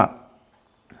තියෙනවා.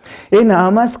 ඒ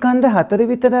නාමස්කන්ධ හතර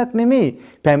විතරක් නෙමෙයි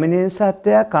පැමිණෙන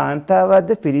සත්‍යය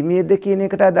කාන්තාවද්ද පිරිමියද්ද කියන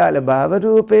එකට අදාළ භාව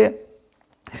රූපය.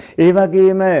 ඒ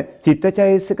වගේම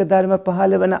චිත්තචෛතසික ධර්ම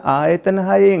 15 වන ආයතන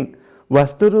 6න්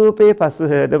වස්තු රූපේ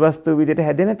පසු හේද වස්තු විදිහට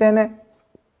හැදෙන තැන.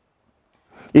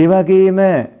 ඒ වගේම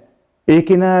ඒ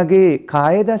කිනාගේ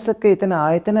කාය දසක එතන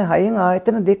ආයතන 6න්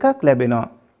ආයතන 2ක් ලැබෙනවා.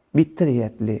 බිත්තරේ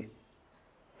ඇතුලේ.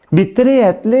 බිත්තරේ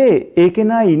ඇතුලේ ඒ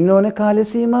කෙනා ඉන්න ඕන කාල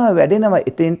සීමාව වැඩෙනවා.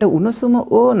 එතෙන්ට උණුසුම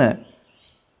ඕන.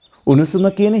 උණුසුම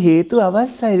කියන හේතුව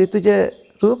අවශ්‍යයි ඍතුජ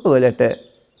රූපවලට.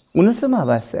 උණුසුම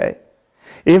අවශ්‍යයි.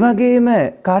 ඒ වගේම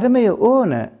කර්මය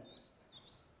ඕන.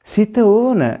 සිත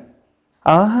ඕන.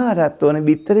 ආහාරත් ඕන.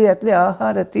 බිත්තරේ ඇතුලේ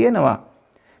ආහාර තියෙනවා.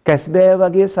 කැස්බෑ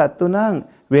වගේ සත්තු නම්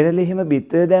වෙරළේ හිම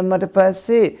බිත්තර දැම්මට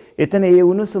පස්සේ එතන ඒ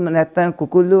උණුසුම නැත්තම්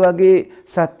කුකුල්ලු වගේ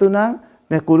සත්තු නම්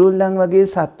කුරුල්ලන් වගේ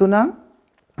සත්තු නම්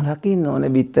රකින්න ඕන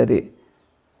බිත්තරේ.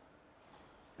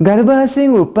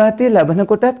 ගර්භාෂයෙන් උප්පාතිය ලබන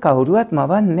කොටත් කවුරුවත්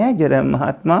මවන්නේ නැහැ ජරම්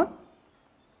මහත්මයා.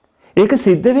 ඒක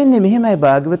සිද්ධ වෙන්නේ මෙහෙමයි.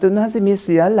 භාග්‍යවතුන් වහන්සේ මේ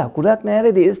සියල්ල අකුරක්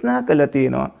නැරේ දේශනා කළා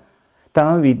තියෙනවා.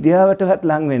 තාම විද්‍යාවටවත්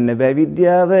ලං වෙන්න බෑ.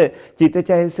 විද්‍යාව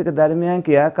චිත්තචෛතසික ධර්මයන්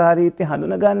ක්‍රියාකාරීත්වය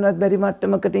හඳුනා ගන්නවත් බැරි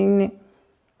මට්ටමකට ඉන්නේ.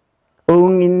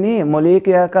 ඔවුන් ඉන්නේ මොලේ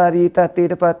ක්‍රියාකාරී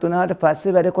තත්ත්වයටපත් වුණාට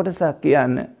පස්සේ වැඩ කොටසක්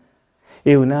කියන්න.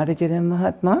 ඒ වුණාට ජරම්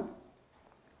මහත්මයා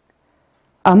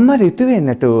අම්මා ඍතු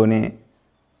වෙන්නට ඕනේ.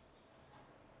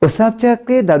 ඔසප්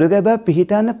චක්‍රයේ දරු ගැබක්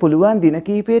පිහිටන්න පුළුවන් දින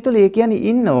කීපය තුළ ඒ කියන්නේ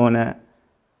ඉන්න ඕන.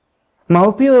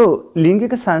 මව්පියෝ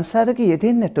ලිංගික සංසාරක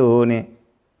යෙදෙන්නට ඕනේ.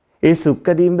 ඒ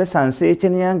සුක්කඩිම්බ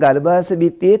සංසේචනයන් ගර්භාෂ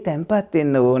බිත්තියේ තැන්පත්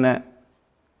වෙන්න ඕන.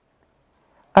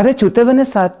 අර චුතවන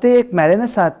සත්වයක් මැරෙන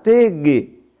සත්වයේගේ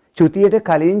චුතියට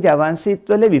කලින් ජවන්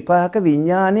සිත්වල විපාක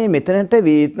විඥානයේ මෙතනට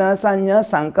වේදනා සංඥා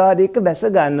සංකාරයක බැස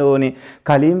ගන්න ඕනේ.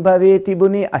 කලින් භවයේ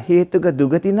තිබුණේ අහේතුක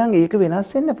දුගති නම් ඒක වෙනස්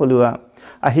වෙන්න පුළුවන්.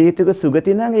 අහේතුක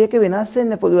සුගති නම් ඒක වෙනස්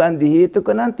වෙන්න පුළුවන්. දිහේතුක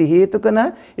නම් තිහේතුක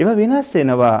නම් ඒවා වෙනස්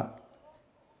වෙනවා.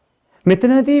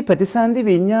 මෙතනදී ප්‍රතිසන්දි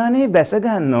විඥානයේ බැස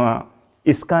ගන්නවා.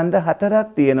 ස්කන්ධ හතරක්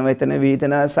තියෙනවා. එතන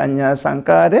වේදනා සංඥා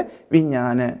සංකාර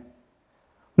විඥාන.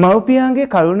 මව්පියන්ගේ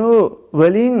කරුණ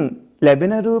වලින්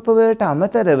ලැබෙන රූප වලට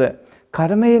අමතරව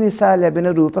කර්මය නිසා ලැබෙන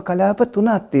රූප කලාප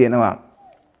තුනක් තියෙනවා.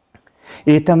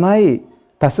 ඒ තමයි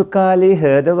පසු කාලයේ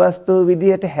හෘද වස්තු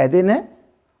විදියට හැදෙන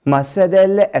මස්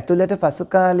වැදැල්ල ඇතුළට පසු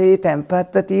කාලයේ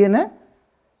තැම්පත්ව තියෙන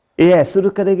ඒ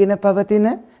ඇසුරු කරගෙන පවතින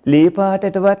ලී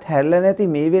පාටටවත් හැරලා නැති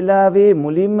මේ වෙලාවේ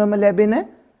මුලින්මම ලැබෙන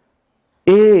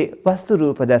ඒ වස්තු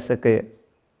රූප දසකය.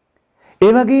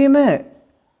 ඒ වගේම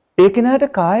ඒ කෙනාට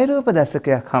කාය රූප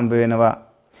දසකයක් හම්බ වෙනවා.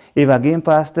 ඒ වගේම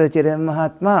පාස්ටර් චෙරම්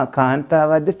මහත්මයා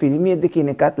කාන්තාවද්ද පිරිමියද්ද කියන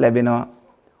එකත් ලැබෙනවා.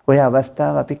 ඔය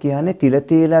අවස්ථාව අපි කියන්නේ තිල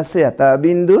තීලස්ස යතා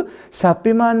බින්දු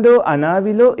සප්පිමණ්ඩෝ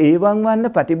අනාවිලෝ ඒවං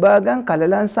වන්න පටිභාගං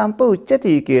කලලං සම්ප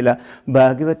උච්චති කියලා.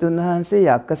 භාග්‍යවතුන් වහන්සේ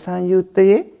යක්ක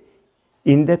සංයුත්තේ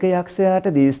ඉන්දක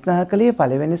යක්ෂයාට දේශනා කළේ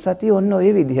පළවෙනි සතිය ඔන්න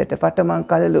ඔය විදිහට පටමං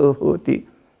කලලෝ හෝති.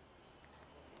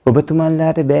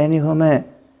 ඔබතුමන්ලාට බෑනේ ඔහම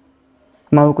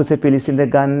මව කුස පිළිසිඳ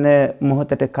ගන්න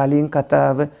මොහොතට කලින්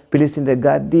කතාව පිළිසිඳ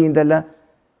ගද්දී ඉඳලා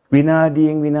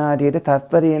විනාඩියෙන් විනාඩියට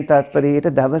තත්පරයෙන් තත්පරයට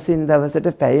දවසින්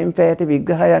දවසට පැයෙන් පැයට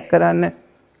විග්‍රහයක් කරන්න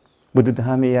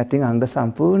බුදුදහමේ යතින් අංග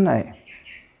සම්පූර්ණයි.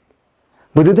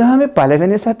 බුදුදහමේ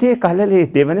පළවෙනි සතියේ කලලේ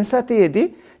දෙවන සතියේදී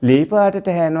ලී පාටට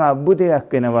හැනවා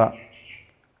අබ්බුදයක් වෙනවා.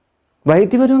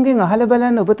 වෛද්‍යවරුන්ගෙන් අහලා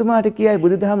බලන්න ඔබතුමාට කියයි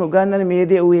බුදුදහම උගන්වන මේ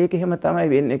දේ ඌ ඒක එහෙම තමයි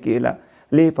වෙන්නේ කියලා.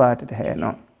 ලී පාටට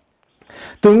හැනවා.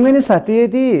 තුන්වෙනි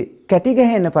සතියේදී කැටි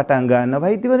ගහන්න පටන් ගන්නවා.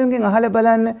 වෛද්‍යවරුන්ගෙන් අහලා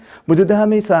බලන්න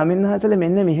බුදුදහමේ ස්වාමීන් වහන්සේලා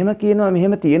මෙන්න මෙහෙම කියනවා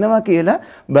මෙහෙම තියෙනවා කියලා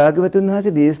භාග්‍යවතුන්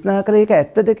වහන්සේ දේශනා කළ එක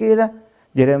ඇත්තද කියලා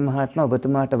ජෙරම් මහත්මයා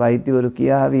ඔබතුමාට වෛද්‍යවරු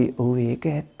කියාවි. ඔව් ඒක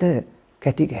ඇත්ත.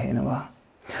 කැටි ගහනවා.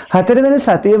 හතරවෙනි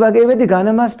සතිය වගේ වෙදි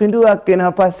ඝනමස් පිඬුවක්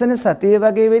වෙනවා. පස්වෙනි සතිය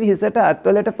වගේ වෙදි හිසට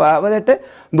අත්වලට පාවලට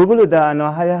බුබුලු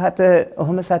දානවා. 6-7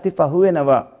 ඔහොම සති පහු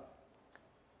වෙනවා.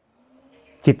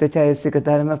 චිත්තචෛතසික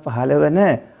ධර්ම 15 වන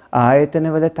ආයතන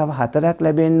වල තව 4ක්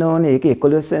ලැබෙන්න ඕනේ. ඒක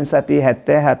 11 වෙනි සතියේ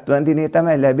 77 වන දිනේ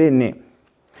තමයි ලැබෙන්නේ.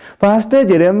 පාස්ටර්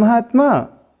ජෙරම් මහත්මයා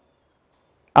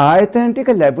ආයතන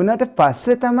ටික ලැබුණාට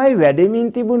පස්සේ තමයි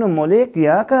වැඩෙමින් තිබුණු මොලේ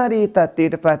ක්‍රියාකාරී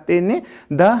තත්ත්වයටපත් වෙන්නේ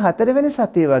 14 වෙනි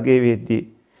සතිය වගේ වෙද්දී.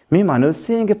 මේ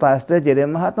මිනිස්සෙන්ගේ පාස්ටර්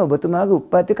ජෙරම් මහත්මයා ඔබතුමාගේ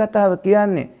උප්පත්ති කතාව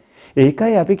කියන්නේ.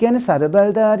 ඒකයි අපි කියන්නේ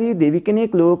සරබල්දාරී දෙවි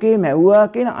කෙනෙක් ලෝකේ මැව්වා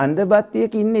කියන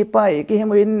අන්ධබත්තියක ඉන්න එපා. ඒක එහෙම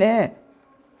වෙන්නේ නැහැ.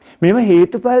 මේව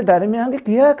හේතුඵල ධර්මයන්ගේ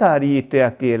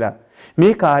ක්‍රියාකාරීත්වයක් කියලා.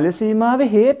 මේ කාල සීමාවේ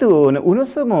හේතු ඕන,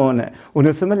 උණුසුම ඕන.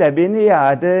 උණුසුම ලැබෙන්නේ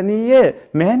ආදරණීය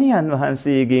මෑණියන්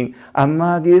වහන්සේගෙන්.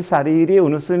 අම්මාගේ ශාරීරියේ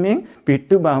උණුසුමෙන්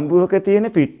පිට්ටු බම්බුවක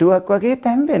තියෙන පිට්ටුවක් වගේ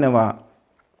තැම්බෙනවා.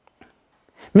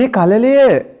 මේ කලලය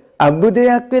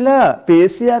අබ්බුදයක් වෙලා,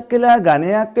 පේශියක් වෙලා,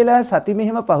 ඝනයක් වෙලා සති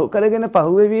මෙහෙම පහු කරගෙන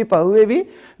පහුවෙවි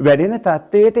වැඩෙන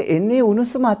තත්ත්වයට එන්නේ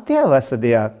උණුසුම අත්‍යවශ්‍ය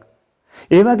දෙයක්.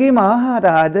 ඒ වගේම ආහාර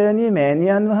ආදරණීය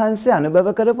මෑණියන් වහන්සේ අනුභව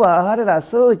කරපු ආහාර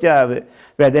රසෝජාව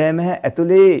වැදෑම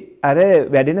ඇතුලේ අර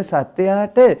වැඩෙන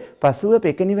සත්‍යයට පසුව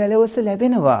පෙකණි වැල ඔස්සේ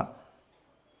ලැබෙනවා.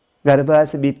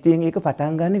 ගර්භාෂ බිත්තියෙන් ඒක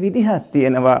පටන් ගන්න විදිහක්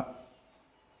තියෙනවා.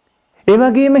 ඒ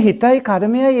වගේම හිතයි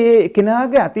කර්මයයි ඒ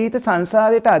කෙනාගේ අතීත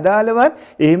සංසාරයට අදාළවත්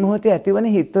ඒ මොහොතේ ඇතිවන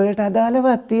හිතවලට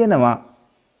අදාළවත් තියෙනවා.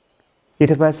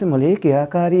 ඊට පස්සේ මොලේ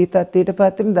ක්‍රියාකාරී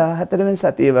තත්ත්වයටපත් වෙන 14 වෙනි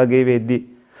සතිය වගේ වෙද්දී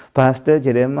පාස්ටර්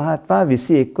ජෙරම් මහත්මයා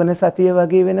 21 වන සතිය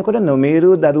වගේ වෙනකොට නොමේරු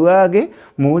දරුවාගේ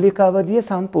මූලික අවධිය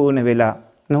සම්පූර්ණ වෙලා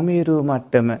නොමේරු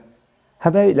මට්ටම.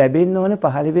 හැබැයි ලැබෙන්න ඕන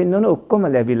පහළ වෙන්න ඕන ඔක්කොම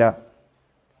ලැබිලා.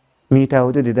 මීට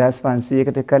අවුරුදු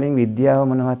 2500කට කලින් විද්‍යාව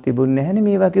මොනවත් තිබුණේ නැහැනේ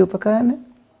මේ වගේ උපකරණ.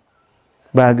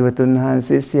 භාග්‍යවතුන්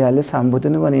වහන්සේ සියල්ල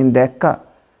සම්බුදුන වනින් දැක්කා.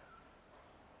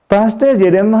 පාස්ටර්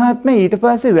ජෙරම් මහත්මයා ඊට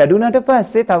පස්සේ වැඩුණාට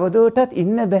පස්සේ තවදුරටත්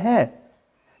ඉන්න බෑ.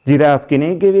 ජිරාෆ්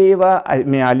කෙනෙක්ගේ වේවා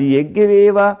මේ අලියෙක්ගේ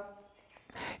වේවා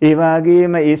ඒ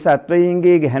වගේම ඒ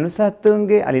සත්වයින්ගේ ගැහණු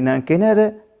සත්තුන්ගේ අලිනම් කෙනර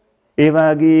ඒ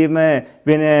වගේම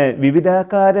වෙන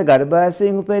විවිධාකාර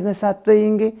ගර්භාෂයෙන් උපදින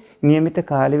සත්වයින්ගේ નિયમિત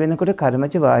කාලය වෙනකොට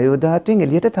කර්මජ වායෝ ධාතුවෙන්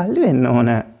එළියට තල්ලු වෙන්න ඕන.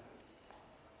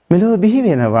 මෙලොව බිහි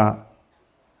වෙනවා.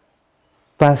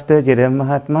 පාස්ටර් ජෙරම්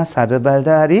මහත්මයා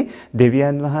සර්වබලධාරී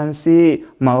දෙවියන් වහන්සේ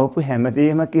මවපු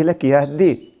හැමදේම කියලා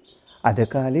කියද්දී අද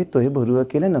කාලෙත් ඔය බොරුව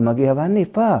කියලා නොමග යවන්න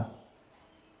එපා.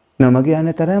 නොමග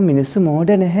යන තරම් මිනිස්සු මෝඩ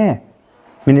නැහැ.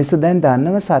 මිනිස්සු දැන්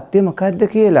දන්නව සත්‍ය මොකද්ද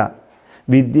කියලා.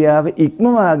 විද්‍යාව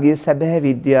ඉක්මවාගේ සැබෑ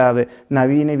විද්‍යාව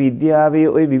නවීන විද්‍යාවේ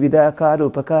ওই විවිධාකාර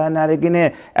උපකරණ අරගෙන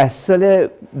ඇස්වල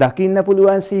දකින්න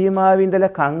පුළුවන් සීමාවෙ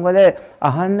ඉඳලා කන්වල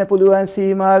අහන්න පුළුවන්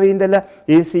සීමාවෙ ඉඳලා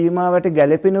ඒ සීමාවට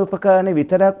ගැළපෙන උපකරණ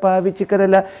විතරක් පාවිච්චි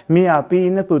කරලා මේ අපි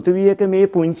ඉන්න පෘථිවියක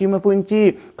මේ පුංචිම පුංචි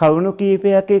කරුණු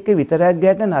කීපයක් එක්ක විතරක්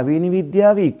ගැටන නවීන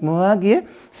විද්‍යාව ඉක්මවා ගිය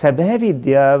සැබෑ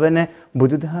විද්‍යාවන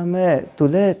බුදුදහම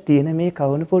තුල තියෙන මේ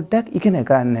කරුණු පොඩ්ඩක් ඉගෙන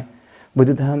ගන්න.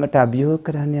 බුදුදහමට අභියෝග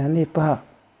කරන්න යන්න එපා.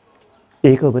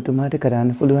 ඒක ඔබතුමාට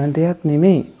කරන්න පුළුවන් දෙයක්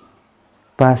නෙමෙයි.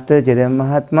 පාස්ටර් ජෙරම්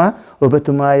මහත්මයා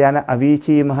ඔබතුමා යන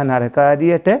අවීචී මහ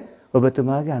නරකාදියට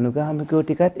ඔබතුමාගේ අනුගාමිකයෝ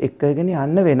ටිකත් එක්කගෙන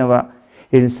යන්න වෙනවා.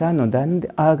 ඒ නිසා නොදන්න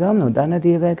ආගම් නොදන්න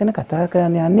දේවල් ගැන කතා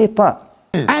කරන්න යන්න එපා.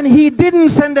 And he didn't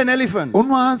send an elephant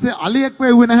උන්වහන්සේ අලියෙක්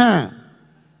වෙව්වේ නැහැ.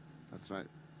 That's right.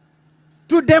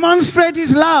 to demonstrate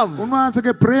his love.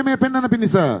 උන්වහන්සේගේ ප්‍රේමය පෙන්වන්න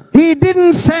පිණිස. He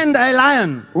didn't send a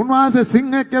lion උන්වහන්සේ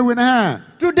සිංහෙක් වෙව්වේ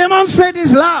නැහැ. to demonstrate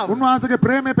his love. උන්වහන්සේගේ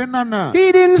ප්‍රේමය පෙන්වන්න. He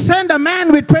didn't send a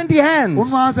man with 20 hands.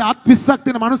 උන්වහන්සේ අත් 20ක්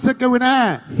තියෙන මිනිස්සෙක් වෙව්වේ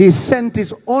නැහැ. He sent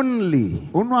his only.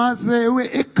 උන්වහන්සේ එව්වේ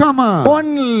එකම.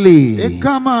 Only.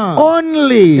 එකම.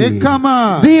 Only. එකම.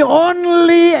 The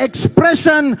only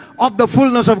expression of the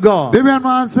fullness of God. දෙවියන්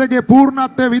වහන්සේගේ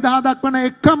පූර්ණත්වය විදහා දක්වන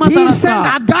එකම He sent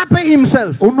තනස්සා. agape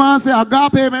himself. උන්වහන්සේ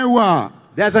අගාපේ මෙව්වා.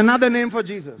 There's another name for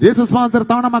Jesus. යේසුස් වහන්සේට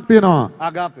තව නමක් තියෙනවා.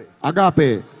 Agape.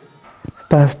 අගාපේ.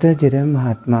 පාස්ටර් ජෙරම්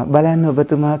මහත්මයා බලන්න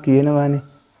ඔබතුමා කියනවානේ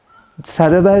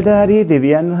සර්වබලධාරී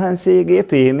දෙවියන් වහන්සේගේ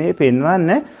ප්‍රේමය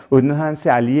පෙන්වන්න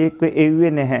උන්වහන්සේ අලියෙක්ව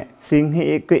එව්වේ නැහැ.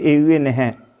 සිංහෙක්ව එව්වේ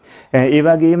නැහැ. ඒ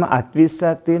වගේම අත්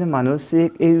 20ක් තියෙන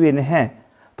මිනිස්සෙක් එව්වේ නැහැ.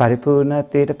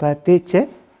 පරිපූර්ණත්වයට පත් වෙච්ච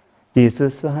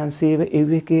ජේසුස් වහන්සේව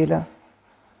එව්වේ කියලා.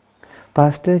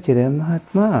 පාස්ටර් ජෙරම්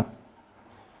මහත්මයා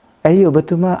ඇයි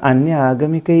ඔබතුමා අන්‍ය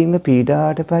ආගමිකයින්ව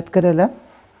පීඩාවටපත් කරලා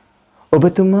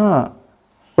ඔබතුමා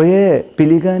ඔය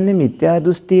පිළිගන්නේ මිත්‍යා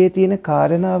දෘෂ්ටියේ තියෙන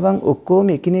කාරණාවන් ඔක්කොම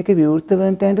එකිනෙක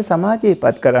විවෘතවන්තයන්ට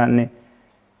සමාජයේපත් කරන්නේ.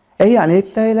 ඇයි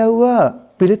අනෙත් අය ලව්වා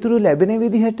පිළිතුරු ලැබෙන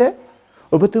විදිහට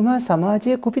ඔබතුමා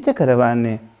සමාජය කුපිත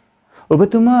කරවන්නේ?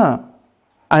 ඔබතුමා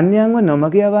අන්‍යයන්ව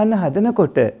නොමග යවන්න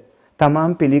හදනකොට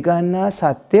තමන් පිළිගන්නා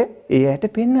සත්‍ය ඒ ඇයට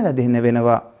පෙන්වලා දෙන්න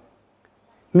වෙනවා.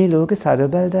 මේ ලෝකේ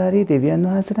සර්වබලධාරී දෙවියන්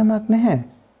වහන්සේ නමක් නැහැ.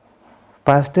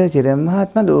 පාස්ටර් ජෙරම්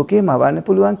මහත්මයා ලෝකේ මවන්න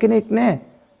පුළුවන් කෙනෙක් නැහැ.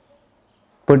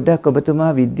 පොඩ්ඩක්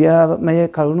ඔබතුමා විද්‍යාමය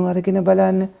කරුණු අරගෙන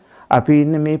බලන්න. අපි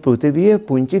ඉන්න මේ පෘථිවිය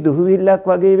පුංචි දුහුවිල්ලක්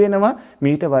වගේ වෙනවා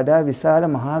මීට වඩා විශාල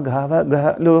මහා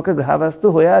ලෝක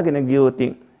ග්‍රහවස්තු හොයාගෙන ගියොත්.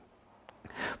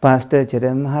 පාස්ටර්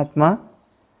ජෙරම් මහත්මයා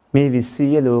මේ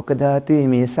විශ්වීය ලෝක ධාතුවේ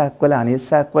මේ සක්වල අනිත්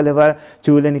සක්වල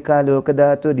චූලනිකා ලෝක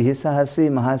ධාතුව දිහසහස්සේ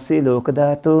මහස්සේ ලෝක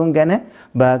ධාතුන් ගැන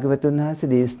භාග්‍යවතුන් වහන්සේ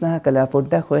දේශනා කළා.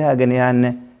 පොඩ්ඩක් හොයාගෙන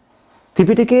යන්න.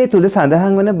 ත්‍රිපිටකයේ තුල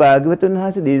සඳහන් වන භාග්‍යවතුන්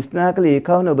වහන්සේ දේශනා කළ ඒ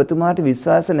කවුන ඔබතුමාට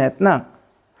විශ්වාස නැත්නම්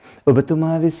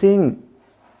ඔබතුමා විසින්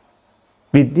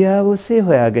විද්‍යාව ඔස්සේ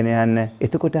හොයාගෙන යන්න.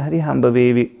 එතකොට හරි හම්බ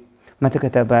වේවි. මතක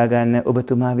තබා ගන්න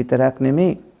ඔබතුමා විතරක්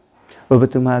නෙමෙයි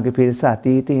ඔබතුමාගේ පිරිස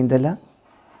අතීතයේ ඉඳලා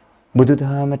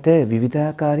බුදුදහමට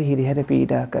විවිධාකාර හිරිහැර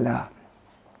පීඩා කළා.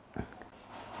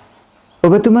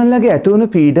 ඔබතුමන්ලගේ ඇතුණු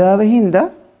පීඩාව හින්දා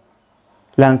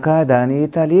ලංකා දානීය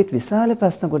තලයේත් විශාල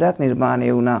ප්‍රශ්න ගොඩක්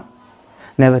නිර්මාණය වුණා.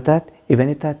 නැවතත්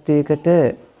එවැනි තත්ත්වයකට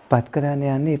පත් කරන්න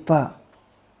යන්න එපා.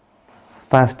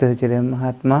 පාස්ටර් ජෙරම්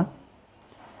මහත්මයා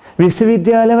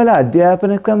විශ්වවිද්‍යාලවල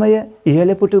අධ්‍යාපන ක්‍රමය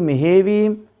ඉහළ පුටු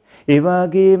මෙහෙයවීම ඒ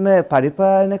වගේම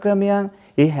පරිපාලන ක්‍රමයන්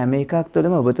ඒ හැම එකක්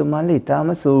තුළම ඔබතුමාලා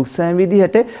ඊටාම සූක්ෂම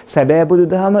විදිහට සැබෑ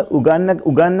බුදුදහම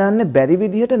උගන්වන්න බැරි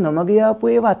විදිහට නොමග යාපු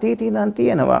ඒවා අතීතේ ඉඳන්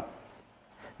තියෙනවා.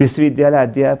 විශ්වවිද්‍යාල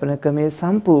අධ්‍යාපන ක්‍රමයේ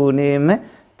සම්පූර්ණයෙන්ම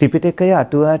ත්‍රිපිටකය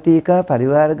අටුවා ටීකා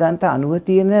පරිවාර ග්‍රන්ථ අනුව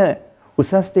තියෙන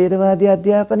උසස් තේරවාදී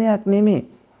අධ්‍යාපනයක් නෙමෙයි.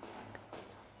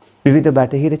 විවිධ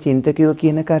බටහිර චින්තකයෝ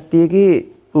කියන කට්ටියගේ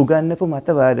උගන්වපු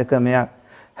මතවාද ක්‍රමයක්.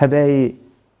 හැබැයි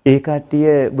ඒ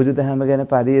කට්ටිය බුදුදහම ගැන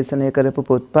පරිශීලනය කරපු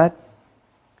පොත්පත්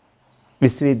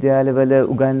විශ්වවිද්‍යාලවල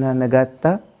උගන්වන්න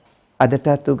ගත්තා.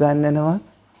 අදටත් උගන්වනවා.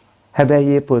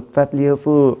 හැබැයි මේ පොත්පත්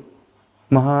ලියපු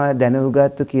මහා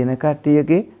දැනුගත්තු කියන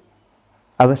කට්ටියගේ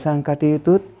අවසන්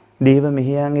කටයුතුත් දේව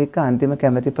මෙහෙයන් එක්ක අන්තිම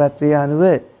කැමැති පත්‍රය අනුව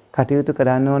කටයුතු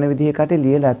කරන්න ඕන විදිහකට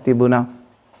ලියලා තිබුණා.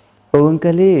 ඔවුන්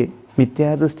කලේ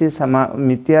මිත්‍යා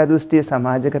දෘෂ්ටිය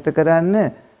සමාජගත කරන්න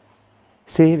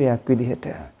සේවයක් විදිහට.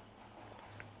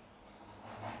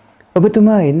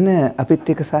 ඔබතුමා ඉන්න අපිත්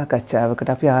එක්ක සාකච්ඡාවකට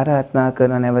අපි ආරාධනා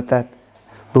කරන නැවතත්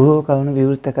බොහෝ කරුණු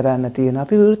විවෘත කරන්න තියෙනවා.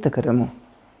 අපි විවෘත කරමු.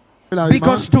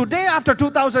 Because today after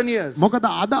 2000 years මොකද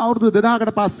අද අවුරුදු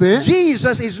 2000කට පස්සේ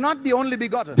Jesus is not the only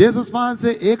begotten. ජේසුස්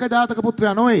වහන්සේ ඒකජාතක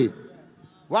පුත්‍රයා නොවේ.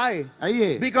 Why? ඇයි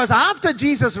ඒ? Because after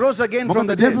Jesus rose again from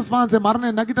මොකද the dead, ජේසුස් වහන්සේ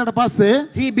මරණයෙන් නැගිටට පස්සේ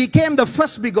he became the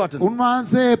first begotten.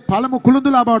 උන්වහන්සේ පළමු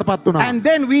කුළුඳුලා බවට පත් වුණා. And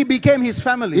then we became his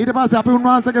family. ඊට පස්සේ අපි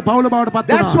උන්වහන්සේගේ පවුල බවට පත්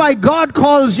වුණා. That's why God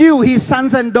calls you his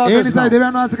sons and A daughters. නිසා now.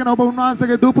 දෙවියන් වහන්සේ කියන ඔබ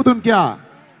උන්වහන්සේගේ දූපුතුන් කියා.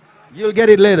 You'll get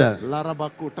it later.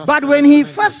 But when he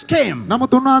first came,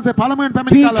 නමුත් උන්වහන්සේ පළමුවෙන්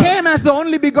පැමිණි he කල came as the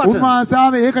only begotten. උන්වහන්සේ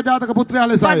ආවේ ඒකජාතක පුත්‍රයා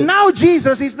But ලෙසයි. now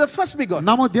Jesus is the first begotten.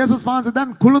 නමුත් ජේසුස් වහන්සේ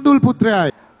දැන් කුළුඳුල්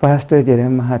පුත්‍රයායි. පාස්ටර්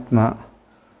ජෙරම් මහත්මයා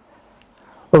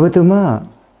ඔබතුමා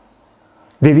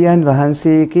දෙවියන්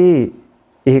වහන්සේගේ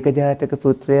ඒකජාතක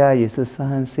පුත්‍රයා යේසුස්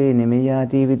වහන්සේ නෙමෙයි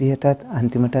ආදී විදිහටත්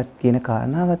අන්තිමටත් කියන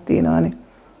කාරණාවක් තියෙනවානේ.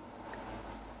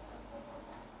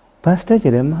 පාස්ටර්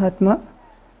ජෙරම් මහත්මයා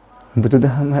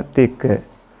බුදුදහමත් එක්ක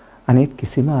අනිත්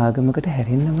කිසිම ආගමකට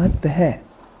හැරෙන්නවත් බෑ.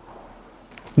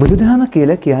 බුදුදහම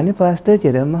කියලා කියන්නේ පාස්ටර්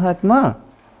ජෙරම් මහත්මයා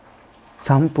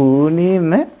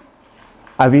සම්පූර්ණයෙන්ම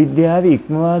අවිද්‍යාව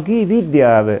ඉක්මවාගේ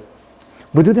විද්‍යාව.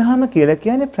 බුදුදහම කියලා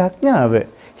කියන්නේ ප්‍රඥාව.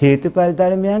 හේතුඵල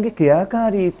ධර්මයන්ගේ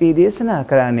ක්‍රියාකාරීත්වය දේශනා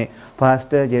කරන්නේ.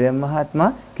 පාස්ටර් ජෙරම්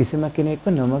මහත්මයා කිසිම කෙනෙක්ව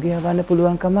නොමග යවන්න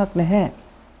පුළුවන් කමක් නැහැ.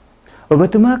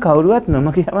 ඔබතුමා කවුරුවත්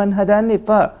නොමග යවන්න හදන්න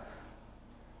එපා.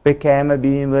 ඔය කෑම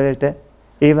බීම වලට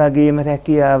ඒ වගේම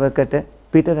රැකියාවකට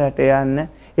පිටරට යන්න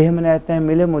එහෙම නැත්නම්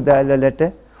මිල මුදල්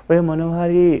වලට ඔය මොනවා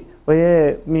හරි ඔය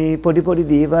මේ පොඩි පොඩි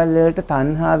දේවල් වලට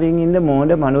තණ්හාවෙන් ඉන්න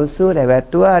මෝඩ මිනිස්සු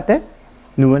රැවට්ටුවාට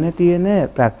නුවණ තියෙන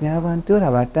ප්‍රඥාවන්තයෝ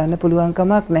රවට්ටන්න පුළුවන්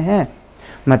කමක් නැහැ.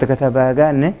 මතක තබා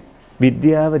ගන්න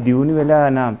විද්‍යාව දියුණු වෙලා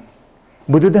නම්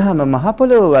බුදුදහම මහ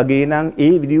පොළොව වගේ නම්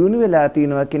ඒ දියුණු වෙලා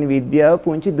තියෙනවා කියන විද්‍යාව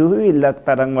පුංචි දුහවිල්ලක්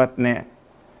තරම්වත් නැහැ.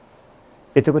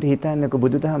 එතකොට හිතන්නකො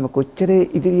බුදුදහම කොච්චර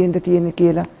ඉදිරියෙන්ද තියෙන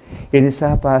කියලා. ඒ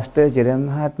නිසා පාස්ටර් ජෙරම්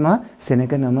මහත්මයා සෙනග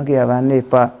නමග යවන්න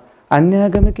එපා.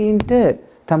 අන්‍යාගමිකයින්ට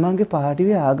තමන්ගේ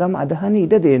පාඩුවේ ආගම අදහන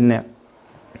ඉඩ දෙන්න.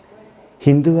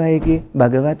 හින්දු අයගේ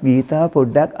භගවත් ගීතාව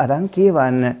පොඩ්ඩක් අරන්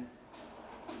කියවන්න.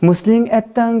 මුස්ලිම්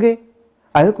ඇත්තන්ගේ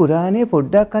අල් කුරානේ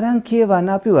පොඩ්ඩක් අරන්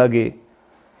කියවන්න අපි වගේ.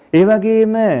 ඒ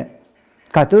වගේම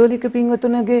කතෝලික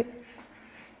පින්වතුන්ගේ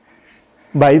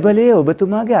බයිබලයේ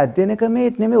ඔබතුමාගේ අධ්‍යයන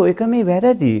ක්‍රමයට නෙමෙයි ওই ක්‍රමේ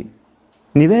වැරදි.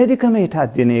 නිවැරදි ක්‍රමයට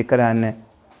අධ්‍යයනය කරන්න.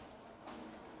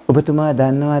 ඔබතුමා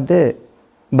දන්නවද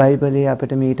බයිබලයේ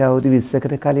අපිට මීට අවුරුදු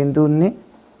 20කට කලින් දුන්නේ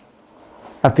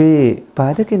අපේ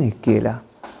පාද කෙනෙක් කියලා.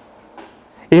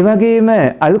 ඒ වගේම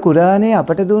අල් කුරානේ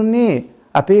අපට දුන්නේ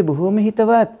අපේ බොහෝම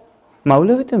හිතවත්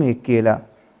මෞලවිතුමෙක් කියලා.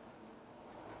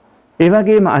 ඒ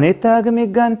වගේම අනෙත්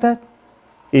ආගමෙක් ගන්නත්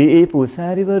ඒ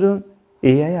පූසාරිවරුන්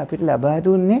ඒ අය අපිට ලබා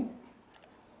දුන්නේ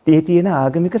ඒ තියෙන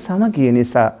ආගමික සමගිය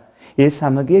නිසා. ඒ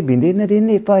සමගිය බිඳෙන්න දෙන්න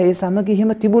එපා. ඒ සමගිය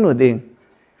එහෙම තිබුණොත්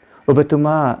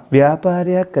ඔබතුමා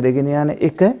ව්‍යාපාරයක් කරගෙන යන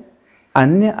එක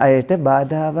අන්‍ය අයට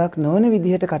බාධාවක් නොවන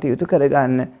විදිහට කටයුතු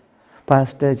කරගන්න.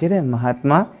 පාස්ටර් ජෙරම්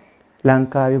මහත්මයා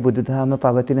ලංකාවේ බුදුදහම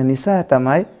පවතින නිසා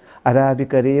තමයි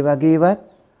අරාබිකරේ වගේවත්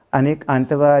අනෙක්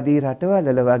අන්තවාදී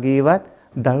රටවල් වගේවත්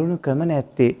දරුණු ක්‍රම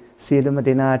නැත්තේ. සියලුම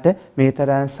දෙනාට මේ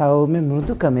තරම් සෞම්‍ය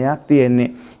මෘදුකමක්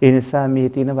තියෙන්නේ. ඒ නිසා මේ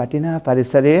තියෙන වටිනා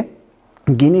පරිසරය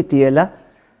ගිනි තියලා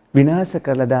විනාශ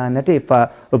කරලා දාන්නට එපා.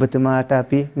 ඔබතුමාට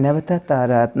අපි නැවතත්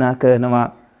ආරාධනා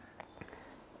කරනවා.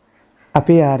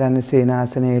 අපේ ආරණ්‍ය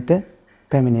සේනාසනයේට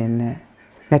පැමිණෙන්න.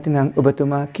 නැතිනම්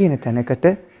ඔබතුමා කියන තැනකට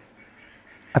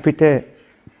අපිට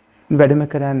වැඩම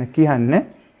කරන්න කියන්න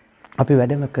අපි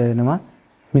වැඩම කරනවා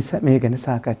මිස මේ ගැන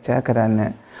සාකච්ඡා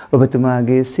කරන්න.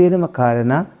 ඔබතුමාගේ සියලුම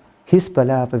කාරණා හිස්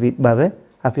බලාපවිත් බව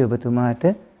අපි ඔබතුමාට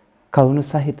කවුණු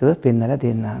සහිතව පෙන්වලා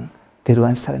දෙන්නම්.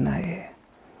 තෙරුවන් සරණයි.